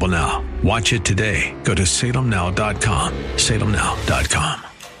 Available now. Watch it today. Go to salemnow.com. salemnow.com.